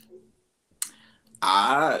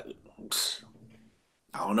 I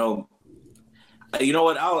don't know. You know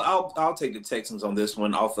what? I'll take the Texans on this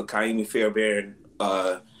one off of Kaimi Fairbairn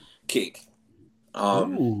kick.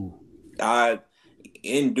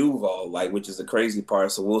 In Duval, which is the crazy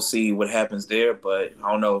part. So we'll see what happens there. But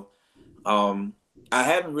I don't know. I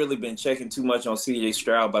haven't really been checking too much on C.J.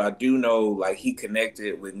 Stroud, but I do know he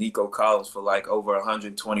connected with Nico Collins for over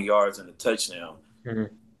 120 yards and a touchdown.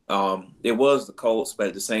 Mm-hmm. It was the Colts, but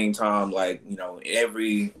at the same time,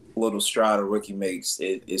 every little stride a rookie makes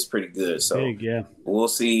is pretty good. So big, yeah. We'll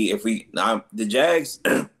see if the Jags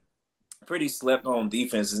pretty slept on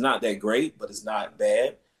defense. It's not that great, but it's not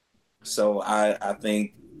bad. So I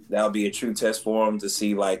think that'll be a true test for him to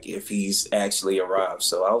see if he's actually arrived.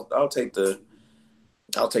 So I'll take the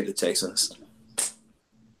Texans.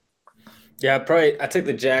 Yeah, I take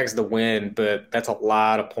the Jags to win, but that's a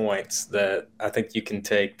lot of points that I think you can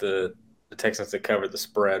take the Texans to cover the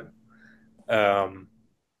spread. I'll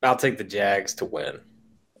take the Jags to win.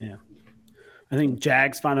 Yeah. I think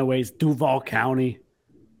Jags find a ways, Duval County.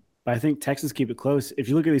 But I think Texans keep it close. If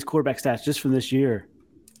you look at these quarterback stats just from this year,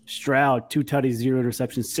 Stroud, 2 tutties, 0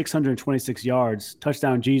 interceptions, 626 yards.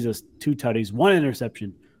 Touchdown Jesus, 2 tutties, 1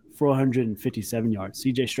 interception, 457 yards.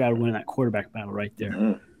 CJ Stroud winning that quarterback battle right there.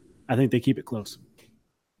 Mm-hmm. I think they keep it close.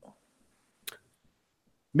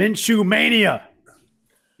 Minshew Mania.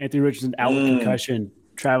 Anthony Richardson out with concussion.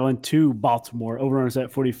 Traveling to Baltimore. Over-runners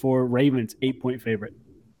at 44. Ravens, 8-point favorite.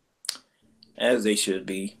 As they should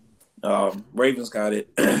be. Ravens got it.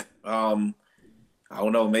 I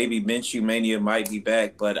don't know. Maybe Minshew Mania might be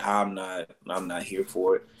back, but I'm not here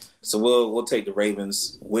for it. So we'll take the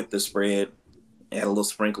Ravens with the spread and a little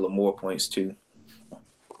sprinkle of more points too.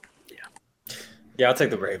 Yeah, I'll take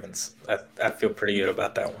the Ravens. I feel pretty good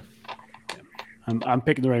about that one. I'm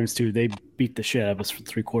picking the Ravens too. They beat the shit out of us for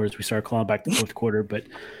 3 quarters. We started clawing back the fourth quarter, but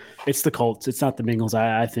it's the Colts. It's not the Bengals.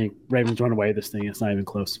 I think Ravens run away with this thing. It's not even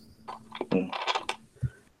close.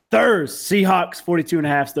 Thursday, Seahawks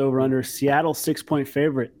 42.5 is the over-under. Seattle 6-point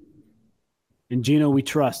favorite. And Gino, we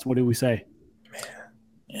trust. What do we say?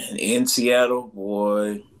 And in Seattle,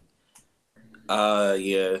 boy,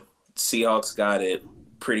 Seahawks got it.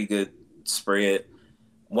 Pretty good spread.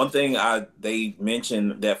 One thing they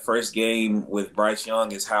mentioned that first game with Bryce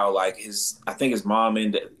Young is how I think his mom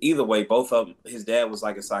and either way, both of them, his dad was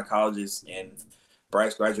a psychologist and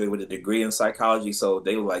Bryce graduated with a degree in psychology. So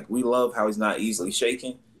they were we love how he's not easily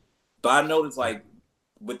shaken. But I noticed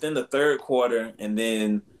within the third quarter and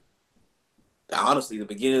then honestly the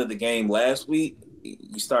beginning of the game last week,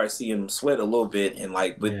 you start seeing him sweat a little bit. And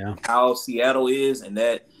how Seattle is and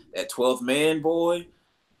that 12th man, boy,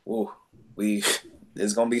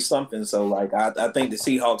 there's going to be something. So I think the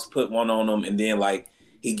Seahawks put one on him and then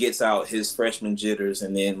he gets out his freshman jitters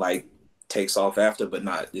and then takes off after, but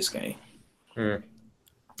not this game.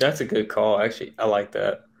 That's a good call. Actually, I like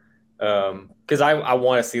that. Because I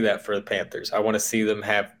want to see that for the Panthers. I want to see them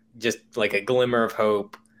have just like a glimmer of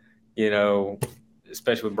hope,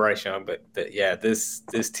 especially with Bryce Young. But yeah, this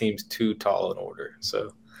team's too tall in order.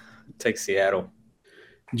 So take Seattle.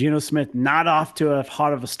 Geno Smith not off to as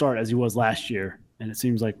hot of a start as he was last year, and it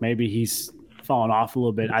seems like maybe he's fallen off a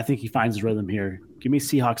little bit. I think he finds his rhythm here. Give me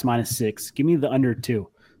Seahawks -6. Give me the under 2.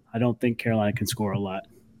 I don't think Carolina can score a lot.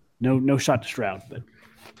 No shot to Stroud,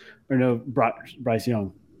 or no Bryce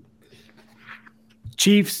Young.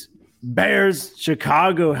 Chiefs, Bears,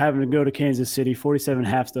 Chicago having to go to Kansas City.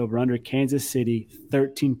 47.5 over under. Kansas City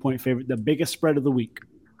 13-point favorite. The biggest spread of the week.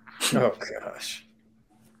 Oh gosh,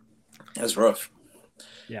 that's rough.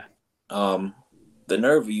 Yeah. The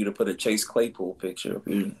nerve of you to put a Chase Claypool picture up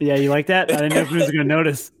here. Yeah, you like that? I didn't know if you was going to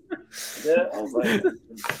notice. Yeah, I was like,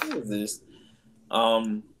 what is this?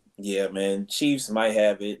 Yeah, man. Chiefs might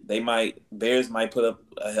have it. Bears might put up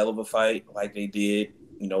a hell of a fight like they did.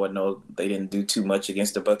 You know what? No, they didn't do too much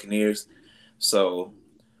against the Buccaneers. So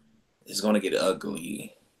it's going to get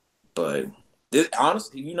ugly. But this,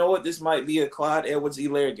 honestly, you know what? This might be a Clyde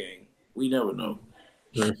Edwards-Helaire game. We never know.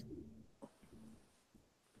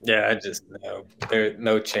 Yeah, I just know there's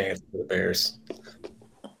no chance for the Bears.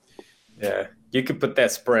 Yeah, you could put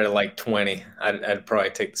that spread at like 20. I'd probably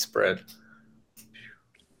take the spread.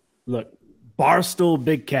 Look, Barstool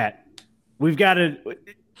Big Cat. We've got to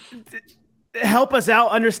help us out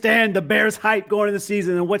understand the Bears' hype going into the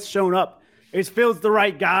season and what's shown up. Is Fields the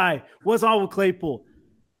right guy? What's on with Claypool?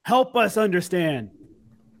 Help us understand.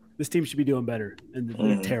 This team should be doing better, and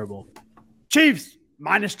they're terrible. Chiefs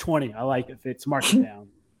 -20. I like it. Fitz, mark it down.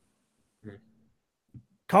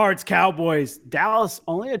 Cards, Cowboys. Dallas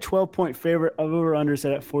only a 12-point favorite. Over under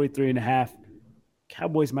set at 43.5.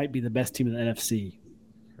 Cowboys might be the best team in the NFC.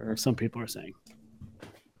 Or some people are saying.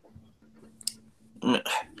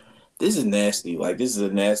 This is nasty. Like, this is a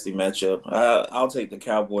nasty matchup. I'll take the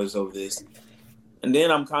Cowboys over this. And then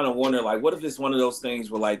I'm kind of wondering, like, what if it's one of those things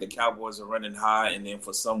where, like, the Cowboys are running high and then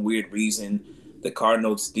for some weird reason the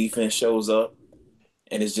Cardinals defense shows up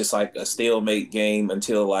and it's just like a stalemate game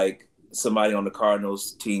until, like, somebody on the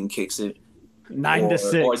Cardinals team kicks it.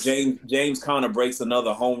 9-6. Or James Conner breaks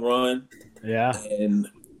another home run. Yeah. And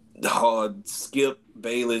Skip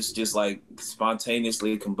Bayless just like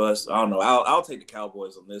spontaneously combust. I don't know. I'll take the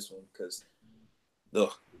Cowboys on this one because the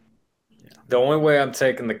only way I'm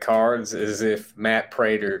taking the Cards is if Matt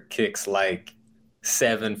Prater kicks like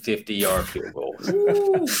 7 50-yard field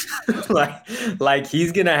goals. like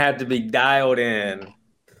he's gonna have to be dialed in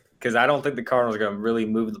because I don't think the Cardinals are gonna really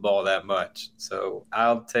move the ball that much. So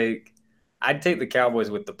I'd take the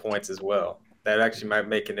Cowboys with the points as well. That actually might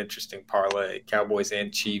make an interesting parlay. Cowboys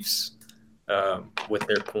and Chiefs with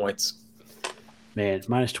their points. Man, it's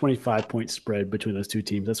 -25-point spread between those two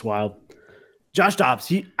teams. That's wild. Josh Dobbs,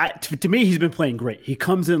 to me, he's been playing great. He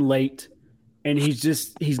comes in late, and he's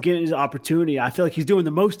getting his opportunity. I feel like he's doing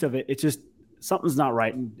the most of it. It's just something's not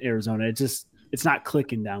right in Arizona. It's not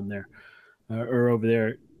clicking down there or over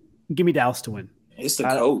there. Give me Dallas to win. It's the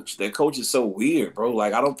coach. Their coach is so weird, bro.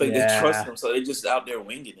 Like, I don't think they trust him, so they're just out there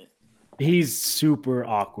winging it. He's super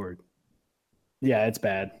awkward. Yeah, it's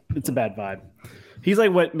bad. It's a bad vibe. He's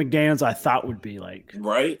like what McDaniels I thought would be like.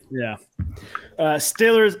 Right? Yeah.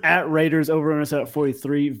 Steelers at Raiders over under set at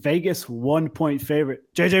 43. Vegas 1-point favorite.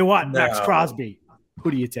 JJ Watt, no. Max Crosby.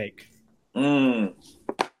 Who do you take? Yeah.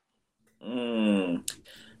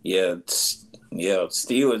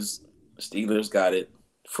 Steelers got it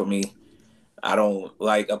for me. I don't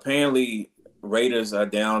like. Apparently, Raiders are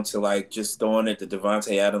down to like just throwing it to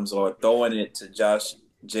Devontae Adams or throwing it to Josh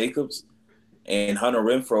Jacobs. And Hunter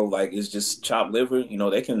Renfrow, like, is just chopped liver. You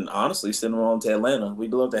know, they can honestly send him on to Atlanta.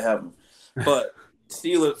 We'd love to have him. But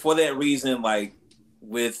Steelers, for that reason, like,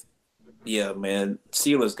 Steelers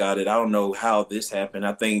got it. I don't know how this happened.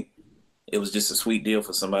 I think it was just a sweet deal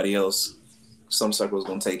for somebody else. Some sucker was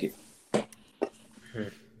going to take it.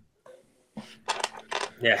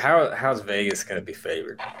 Yeah, how's Vegas going to be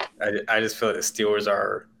favored? I just feel like the Steelers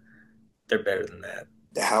they're better than that.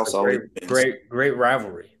 The house always wins. Great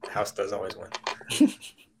rivalry. The house does always win.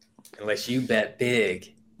 Unless you bet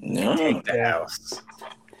big, take the house.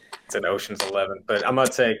 It's an Ocean's 11, but I'm gonna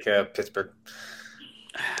take Pittsburgh.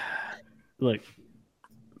 Look,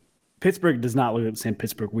 Pittsburgh does not look like the same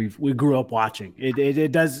Pittsburgh we grew up watching.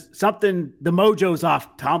 It does something. The mojo's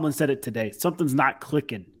off. Tomlin said it today. Something's not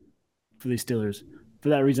clicking for these Steelers. For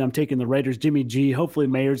that reason, I'm taking the Raiders. Jimmy G. Hopefully,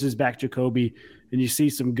 Mayers is back. Jacoby. And you see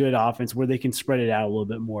some good offense where they can spread it out a little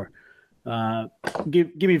bit more.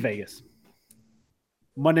 Give me Vegas.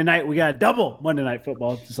 Monday night, we got a double Monday Night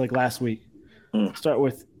Football, just like last week. Start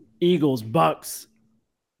with Eagles, Bucks.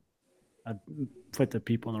 I put the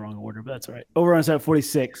people in the wrong order, but that's all right. Over on side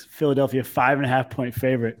 46. Philadelphia 5.5-point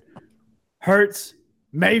favorite. Hurts,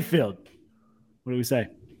 Mayfield. What do we say?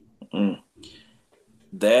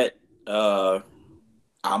 That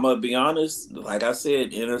I'm gonna be honest. Like I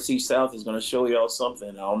said, NFC South is gonna show y'all something.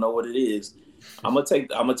 I don't know what it is. I'm gonna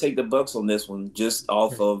take the Bucks on this one, just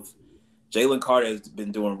off of Jalen Carter has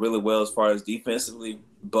been doing really well as far as defensively,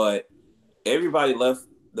 but everybody left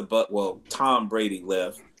the Buck. Well, Tom Brady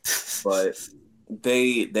left, but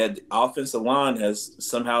that offensive line has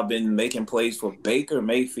somehow been making plays for Baker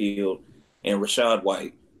Mayfield and Rashad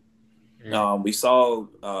White. We saw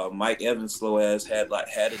Mike Evans slow ass had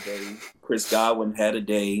a day. Chris Godwin had a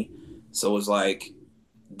day. So it's like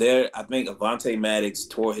I think Avonte Maddox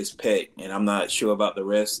tore his pec, and I'm not sure about the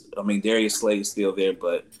rest. I mean, Darius Slay is still there,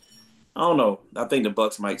 but I don't know. I think the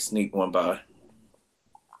Bucks might sneak one by.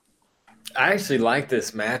 I actually like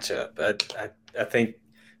this matchup. I think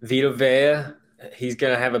Vita Vea, he's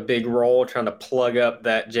going to have a big role trying to plug up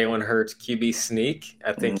that Jalen Hurts QB sneak.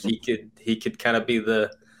 I think he could kind of be the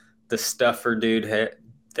stuffer dude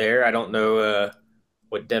there. I don't know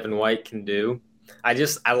what Devin White can do. I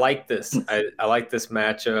like this. I like this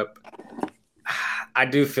matchup. I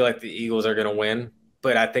do feel like the Eagles are going to win,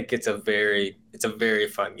 but I think it's a very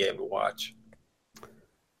fun game to watch.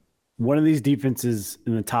 One of these defenses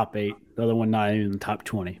in the top 8, the other one not even in the top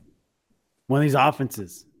 20. One of these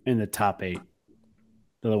offenses in the top 8,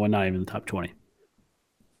 the other one not even in the top 20.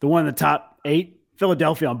 The one in the top 8,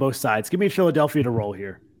 Philadelphia on both sides. Give me Philadelphia to roll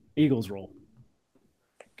here. Eagles roll.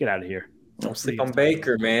 Get out of here. Don't sleep on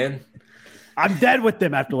Baker, man. I'm dead with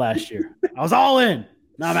them after last year. I was all in.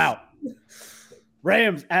 Now I'm out.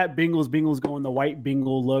 Rams at Bengals. Bengals going the white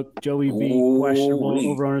Bengal look. Joey V questionable.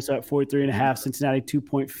 Over-runners at 43.5. Cincinnati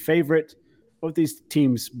 2-point favorite. Both these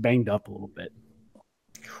teams banged up a little bit.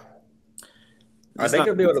 Are they going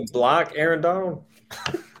to be able to block Aaron Donald?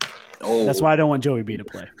 That's why I don't want Joey B to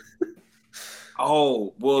play.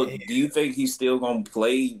 Oh, well, do you think he's still going to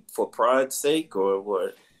play for pride's sake or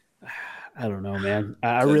what? I don't know, man.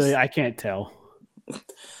 I can't tell.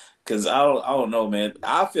 Because I don't know, man.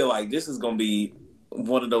 I feel like this is going to be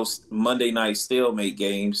one of those Monday night stalemate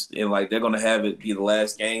games, and like they're going to have it be the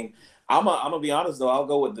last game. I'm going to be honest, though. I'll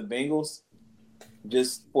go with the Bengals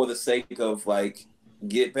just for the sake of, like,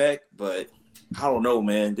 get back. But I don't know,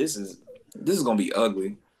 man. This is going to be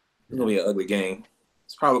ugly. It's going to be an ugly game.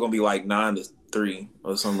 It's probably going to be like 9-3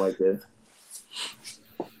 or something like that.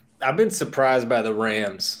 I've been surprised by the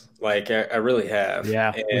Rams. Like, I really have.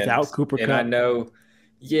 Yeah, without Cooper Kupp. And I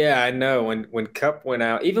know when Kupp went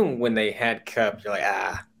out, even when they had Kupp, you're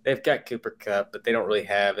like, they've got Cooper Kupp, but they don't really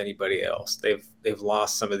have anybody else. They've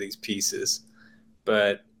lost some of these pieces.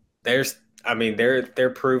 But they're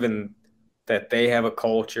proving that they have a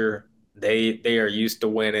culture. They are used to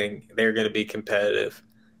winning. They're going to be competitive.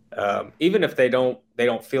 Even if they don't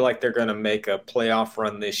feel like they're going to make a playoff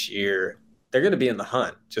run this year, they're going to be in the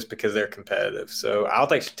hunt just because they're competitive. So I'll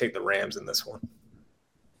actually take the Rams in this one.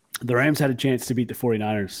 The Rams had a chance to beat the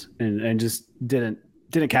 49ers and just didn't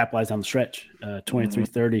capitalize on the stretch.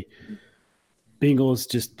 23-30.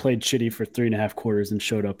 Bengals just played shitty for 3.5 quarters and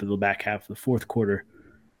showed up in the back half of the fourth quarter.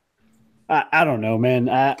 I don't know, man.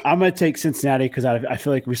 I'm going to take Cincinnati because I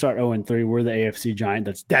feel like we start 0-3. We're the AFC giant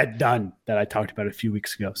that's dead done that I talked about a few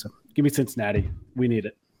weeks ago. So give me Cincinnati. We need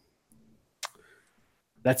it.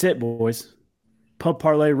 That's it, boys. Pub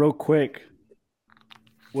parlay real quick.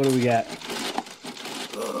 What do we got?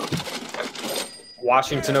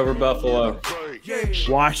 Washington over Buffalo.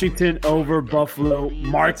 Washington over Buffalo.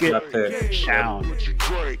 Market down. What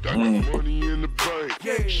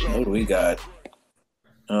do we got?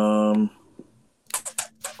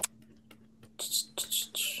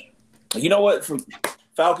 You know what? From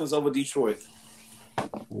Falcons over Detroit.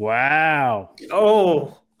 Wow.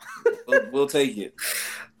 Oh. We'll take it.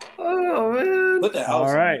 Oh, man. Put the house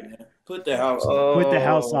All right. on it, man. Put the house on it. Put the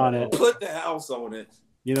house on it. Put the house on it.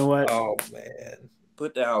 You know what? Oh, man.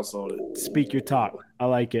 Put the house on it. Speak your talk. I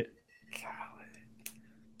like it.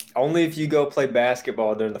 Only if you go play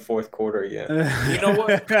basketball during the fourth quarter again. You know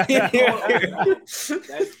what?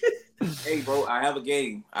 Hey, bro, I have a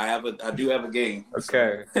game. I do have a game.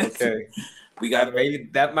 Okay. We got maybe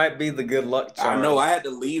that might be the good luck charm. I know. I had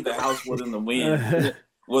to leave the house within the win.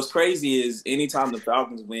 What's crazy is anytime the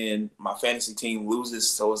Falcons win, my fantasy team loses.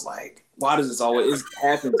 So it's like, why does this always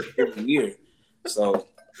happen every year? So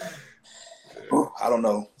I don't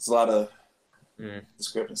know. It's a lot of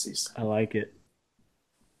discrepancies. I like it.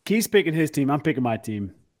 Keith's picking his team. I'm picking my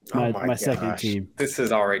team. My second team. This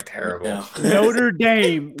is already terrible. Yeah. Notre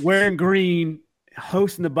Dame wearing green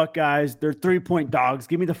hosting the Buckeyes. They're 3-point dogs.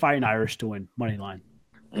 Give me the Fighting Irish to win money line.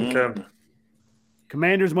 Okay.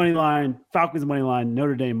 Commanders money line, Falcons money line,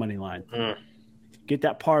 Notre Dame money line. Get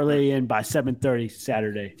that parlay in by 7:30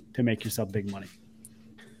 Saturday to make yourself big money.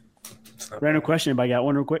 Random question. Anybody got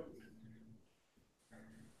one real quick?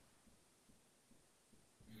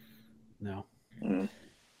 No.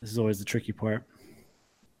 This is always the tricky part.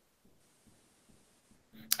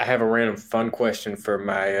 I have a random fun question for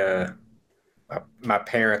my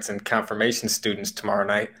parents and confirmation students tomorrow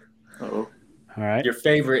night. All right. Your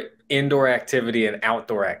favorite indoor activity and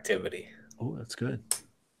outdoor activity? Oh, that's good.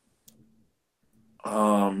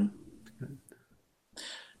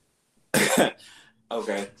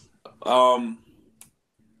 Okay.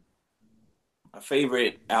 My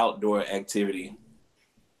favorite outdoor activity.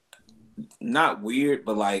 Not weird,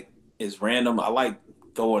 but like it's random. I like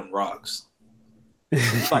throwing rocks.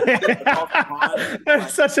 That's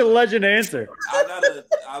such a legend answer.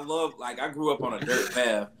 I grew up on a dirt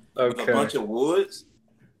path with a bunch of woods.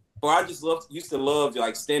 But I just used to love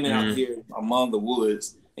like standing out here among the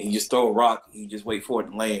woods and you just throw a rock and you just wait for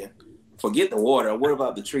it to land. Forget the water. What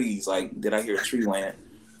about the trees? Like, did I hear a tree land?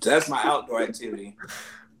 So that's my outdoor activity.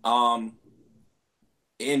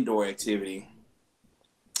 Indoor activity.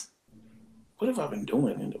 What have I been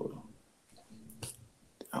doing indoor?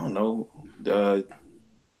 I don't know.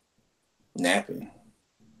 Napping.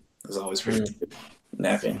 That's always pretty good.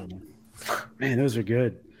 Napping. Man, those are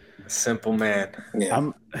good. Simple man. Yeah.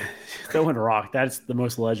 I'm throwing a rock. That's the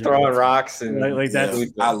most legendary. Throwing rocks and like that's. Yeah,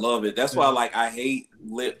 I love it. That's why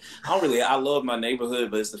I love my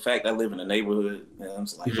neighborhood, but it's the fact I live in a neighborhood. And I'm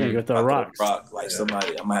just like, you can't go throw rocks.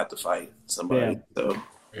 Somebody, I'm gonna have to fight somebody. Yeah. So.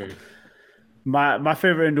 My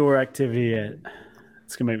favorite indoor activity.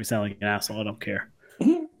 It's gonna make me sound like an asshole. I don't care.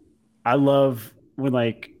 I love when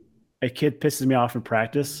like a kid pisses me off in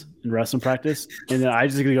wrestling practice, and then I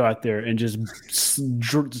just gonna go out there and just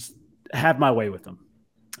have my way with them.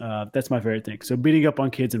 That's my favorite thing. So beating up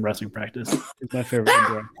on kids in wrestling practice is my favorite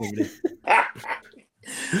indoor activity.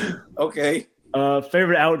 Okay.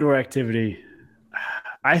 Favorite outdoor activity.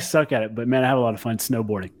 I suck at it, but man, I have a lot of fun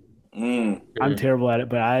snowboarding. I'm terrible at it,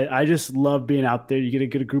 but I just love being out there. You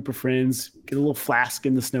get a group of friends, get a little flask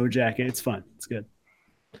in the snow jacket. It's fun. It's good.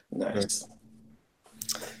 Nice.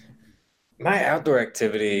 My outdoor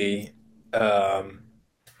activity,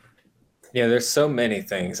 there's so many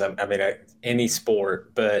things. I mean, any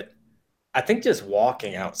sport, but I think just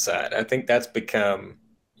walking outside. I think that's become,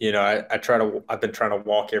 I've been trying to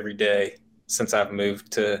walk every day since I've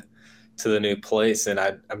moved to the new place, and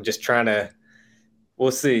I'm just trying to.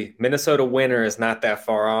 We'll see. Minnesota winter is not that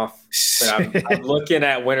far off, but I'm looking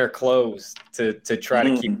at winter clothes to try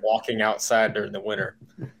to keep walking outside during the winter.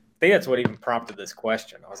 I think that's what even prompted this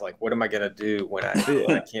question. I was like, what am I going to do when I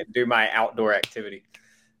can't do my outdoor activity?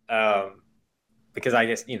 Because I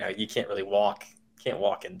guess, you can't really walk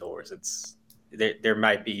indoors. It's there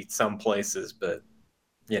might be some places, but,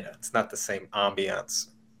 it's not the same ambiance.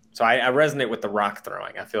 So I resonate with the rock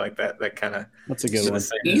throwing. I feel like that kind of that's a good one.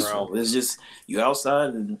 Peaceful. It's just you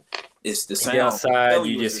outside and it's the sound. You outside,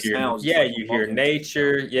 you just hear you hear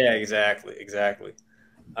nature. Yeah, exactly.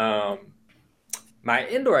 My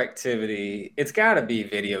indoor activity, it's got to be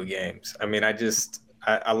video games. I mean, I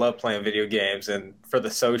love playing video games, and for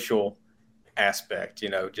the social aspect,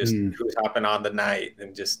 just who's hopping on the night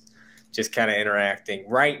and just kind of interacting.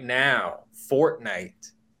 Right now,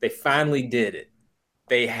 Fortnite, they finally did it.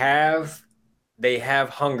 They have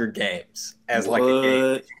Hunger Games as like a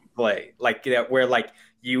game you play, like that where like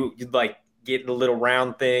you like get the little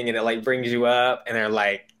round thing and it like brings you up, and they're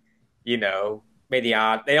like, may the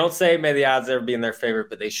odds. They don't say may the odds ever be in their favor,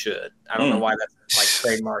 but they should. I don't know why that's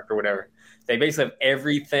like trademarked or whatever. They basically have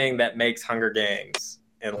everything that makes Hunger Games,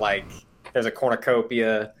 and like there's a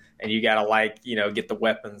cornucopia, and you gotta get the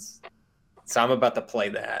weapons. So I'm about to play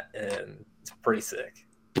that, and it's pretty sick.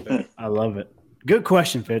 I love it. Good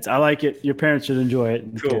question, Fitz. I like it. Your parents should enjoy it.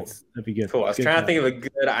 Cool. Kids, that'd be good. Cool. I was trying to think of a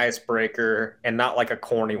good icebreaker and not like a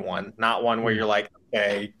corny one. Not one where you're like,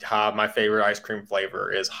 okay, my favorite ice cream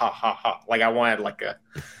flavor is ha ha ha. Like I wanted like a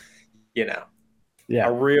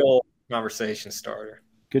real conversation starter.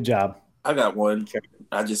 Good job. I got one.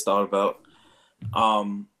 I just thought about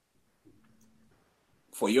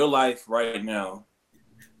for your life right now.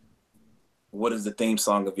 What is the theme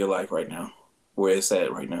song of your life right now? Where it's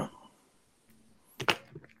at right now?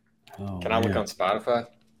 Can I look on Spotify?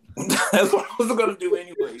 That's what I was going to do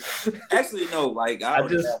anyway. Actually, no. Like I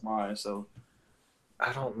already have mine, so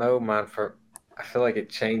I don't know mine. I feel like it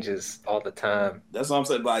changes all the time. That's what I'm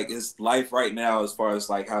saying. Like it's life right now, as far as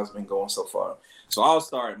like how it's been going so far. So I'll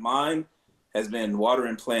start. Mine has been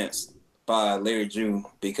watering plants by Larry June,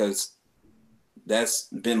 because that's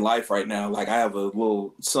been life right now. Like, I have a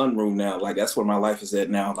little sunroom now. Like, that's where my life is at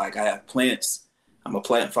now. Like, I have plants. I'm a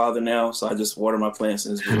plant father now, so I just water my plants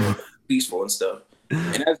and it's real peaceful and stuff.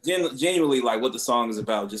 And that's genuinely like what the song is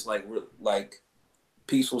about, just like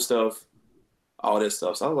peaceful stuff, all this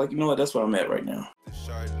stuff. So I was like, you know what, that's where I'm at right now. The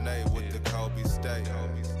Chardonnay with the Kobe steak.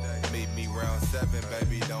 Meet me round 7,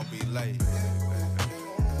 baby, don't be late.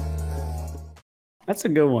 That's a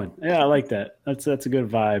good one. Yeah, I like that. That's a good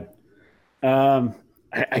vibe.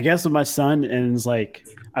 I guess with my son, and it's like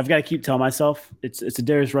I've got to keep telling myself it's a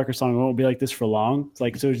Darius Rucker song. It won't be like this for long. It's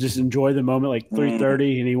like, so just enjoy the moment. Like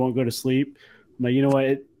 3:30, and he won't go to sleep. I'm like, you know what?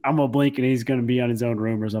 I'm gonna blink, and he's gonna be on his own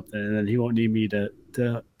room or something, and then he won't need me to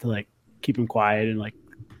like keep him quiet and like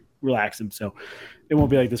relax him. So it won't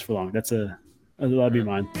be like this for long. That'll be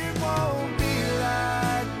mine. It won't be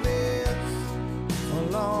like this for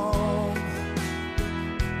long.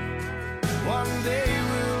 One day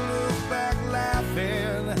we'll look back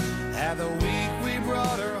laughing at the week we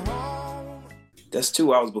brought her home. That's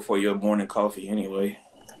 2 hours before your morning coffee anyway.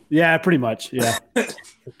 Yeah, pretty much. Yeah.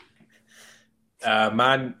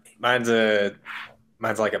 Mine's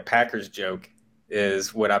like a Packers joke.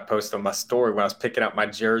 Is what I posted on my story when I was picking out my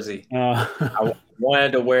jersey. I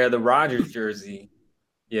wanted to wear the Rodgers jersey.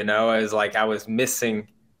 You know, it was like I was missing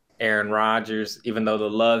Aaron Rodgers, even though the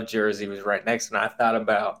Love jersey was right next to it. And I thought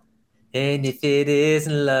about, and if it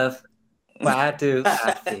isn't love, why do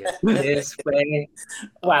I feel this way?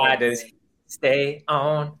 Why does it stay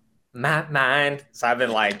on my mind? So I've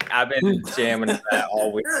been jamming that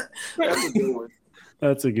all week. That's a good one.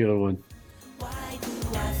 That's a good one. Why do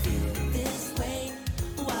I feel this way?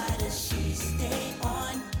 Why does she stay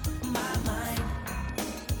on my mind?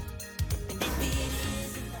 And if it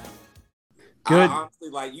isn't love. Good. Honestly,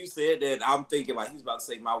 like you said that, I'm thinking like he's about to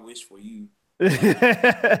say my wish for you. No,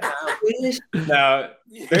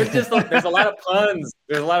 there's a lot of puns.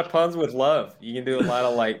 There's a lot of puns with love. You can do a lot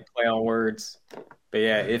of like play on words. But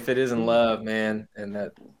yeah, if it isn't love, man,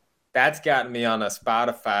 and that's gotten me on a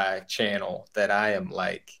Spotify channel that I am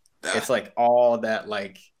like, it's like all that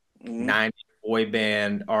like 90s boy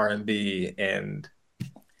band R&B and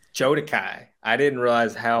Jodeci. I didn't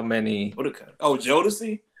realize how many. Oh,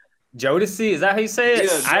 Jodeci? Jodeci, is that how you say it?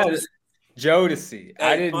 Yeah, Jodeci. Hey,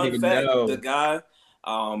 I didn't even know. The guy,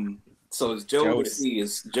 so it's Jodeci,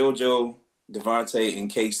 it's JoJo, Devontae, and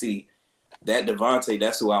KC. That Devontae,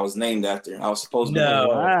 that's who I was named after. I was supposed to be.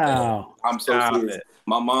 Wow. I'm so serious.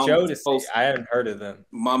 My mom Jodeci, I hadn't heard of them.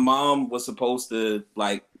 My mom was supposed to,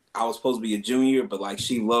 like, I was supposed to be a junior, but like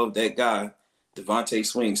she loved that guy, Devontae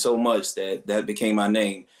Swing, so much that became my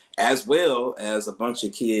name, as well as a bunch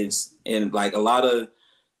of kids, and like a lot of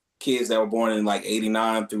kids that were born in like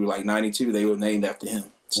 89 through like 92, they were named after him.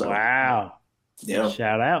 So, wow. Yeah.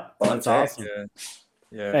 Shout out. That's awesome.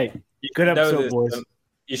 Yeah. Hey, good episode, boys.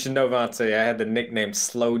 You should know, Vontae, I had the nickname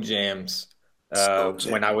Slow Jams.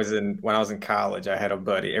 When I was in college, I had a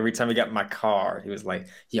buddy. Every time he got in my car, he was like,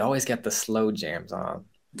 "You always got the slow jams on."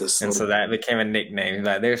 And so that became a nickname. He's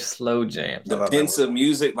like, "There's slow jams." The pensive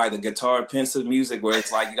music, like the guitar pensive music, where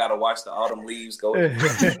it's like you got to watch the autumn leaves go. I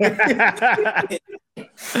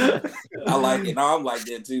like it. No, I'm like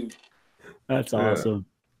that too. That's awesome.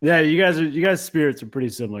 Yeah, you guys' spirits are pretty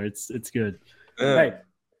similar. It's good. Hey,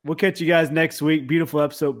 we'll catch you guys next week. Beautiful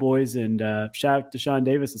episode, boys, and shout out to DaShaun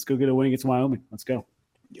Davis. Let's go get a win against Wyoming. Let's go.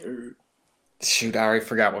 Shoot, I already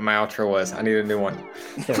forgot what my outro was. I need a new one.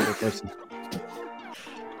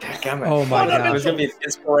 Oh my God! It was gonna be an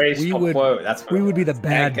inspirational quote. We would be the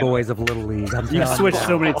bad boys of Little League. You switched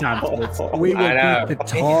so many times. We would beat the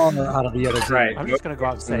tar out of the other team. Right. I'm just gonna go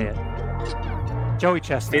out and say it. Joey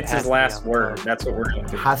Chestnut. It's his last word. That's what we're gonna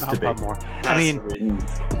do. Has to be. More. I mean,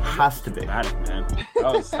 has to be. Man,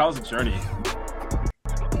 that was a journey.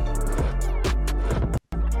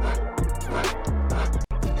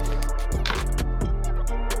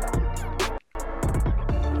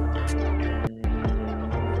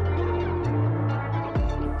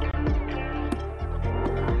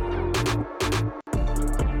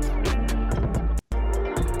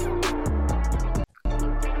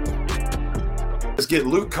 Let's get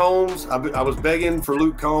Luke Combs. I was begging for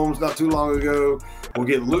Luke Combs not too long ago. We'll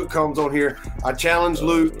get Luke Combs on here. I challenge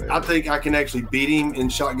Luke. I think I can actually beat him in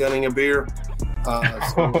shotgunning a beer.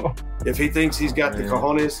 So if he thinks he's got the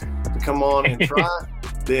cojones to come on and try,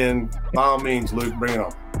 then by all means, Luke, bring it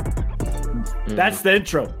on. That's the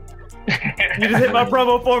intro. You just hit my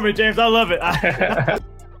promo for me, James. I love it.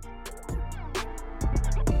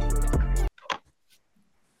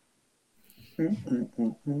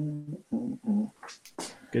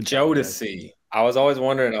 Good Jodeci. I was always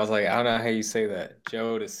wondering. I was like, I don't know how you say that.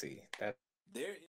 Jodeci. That's there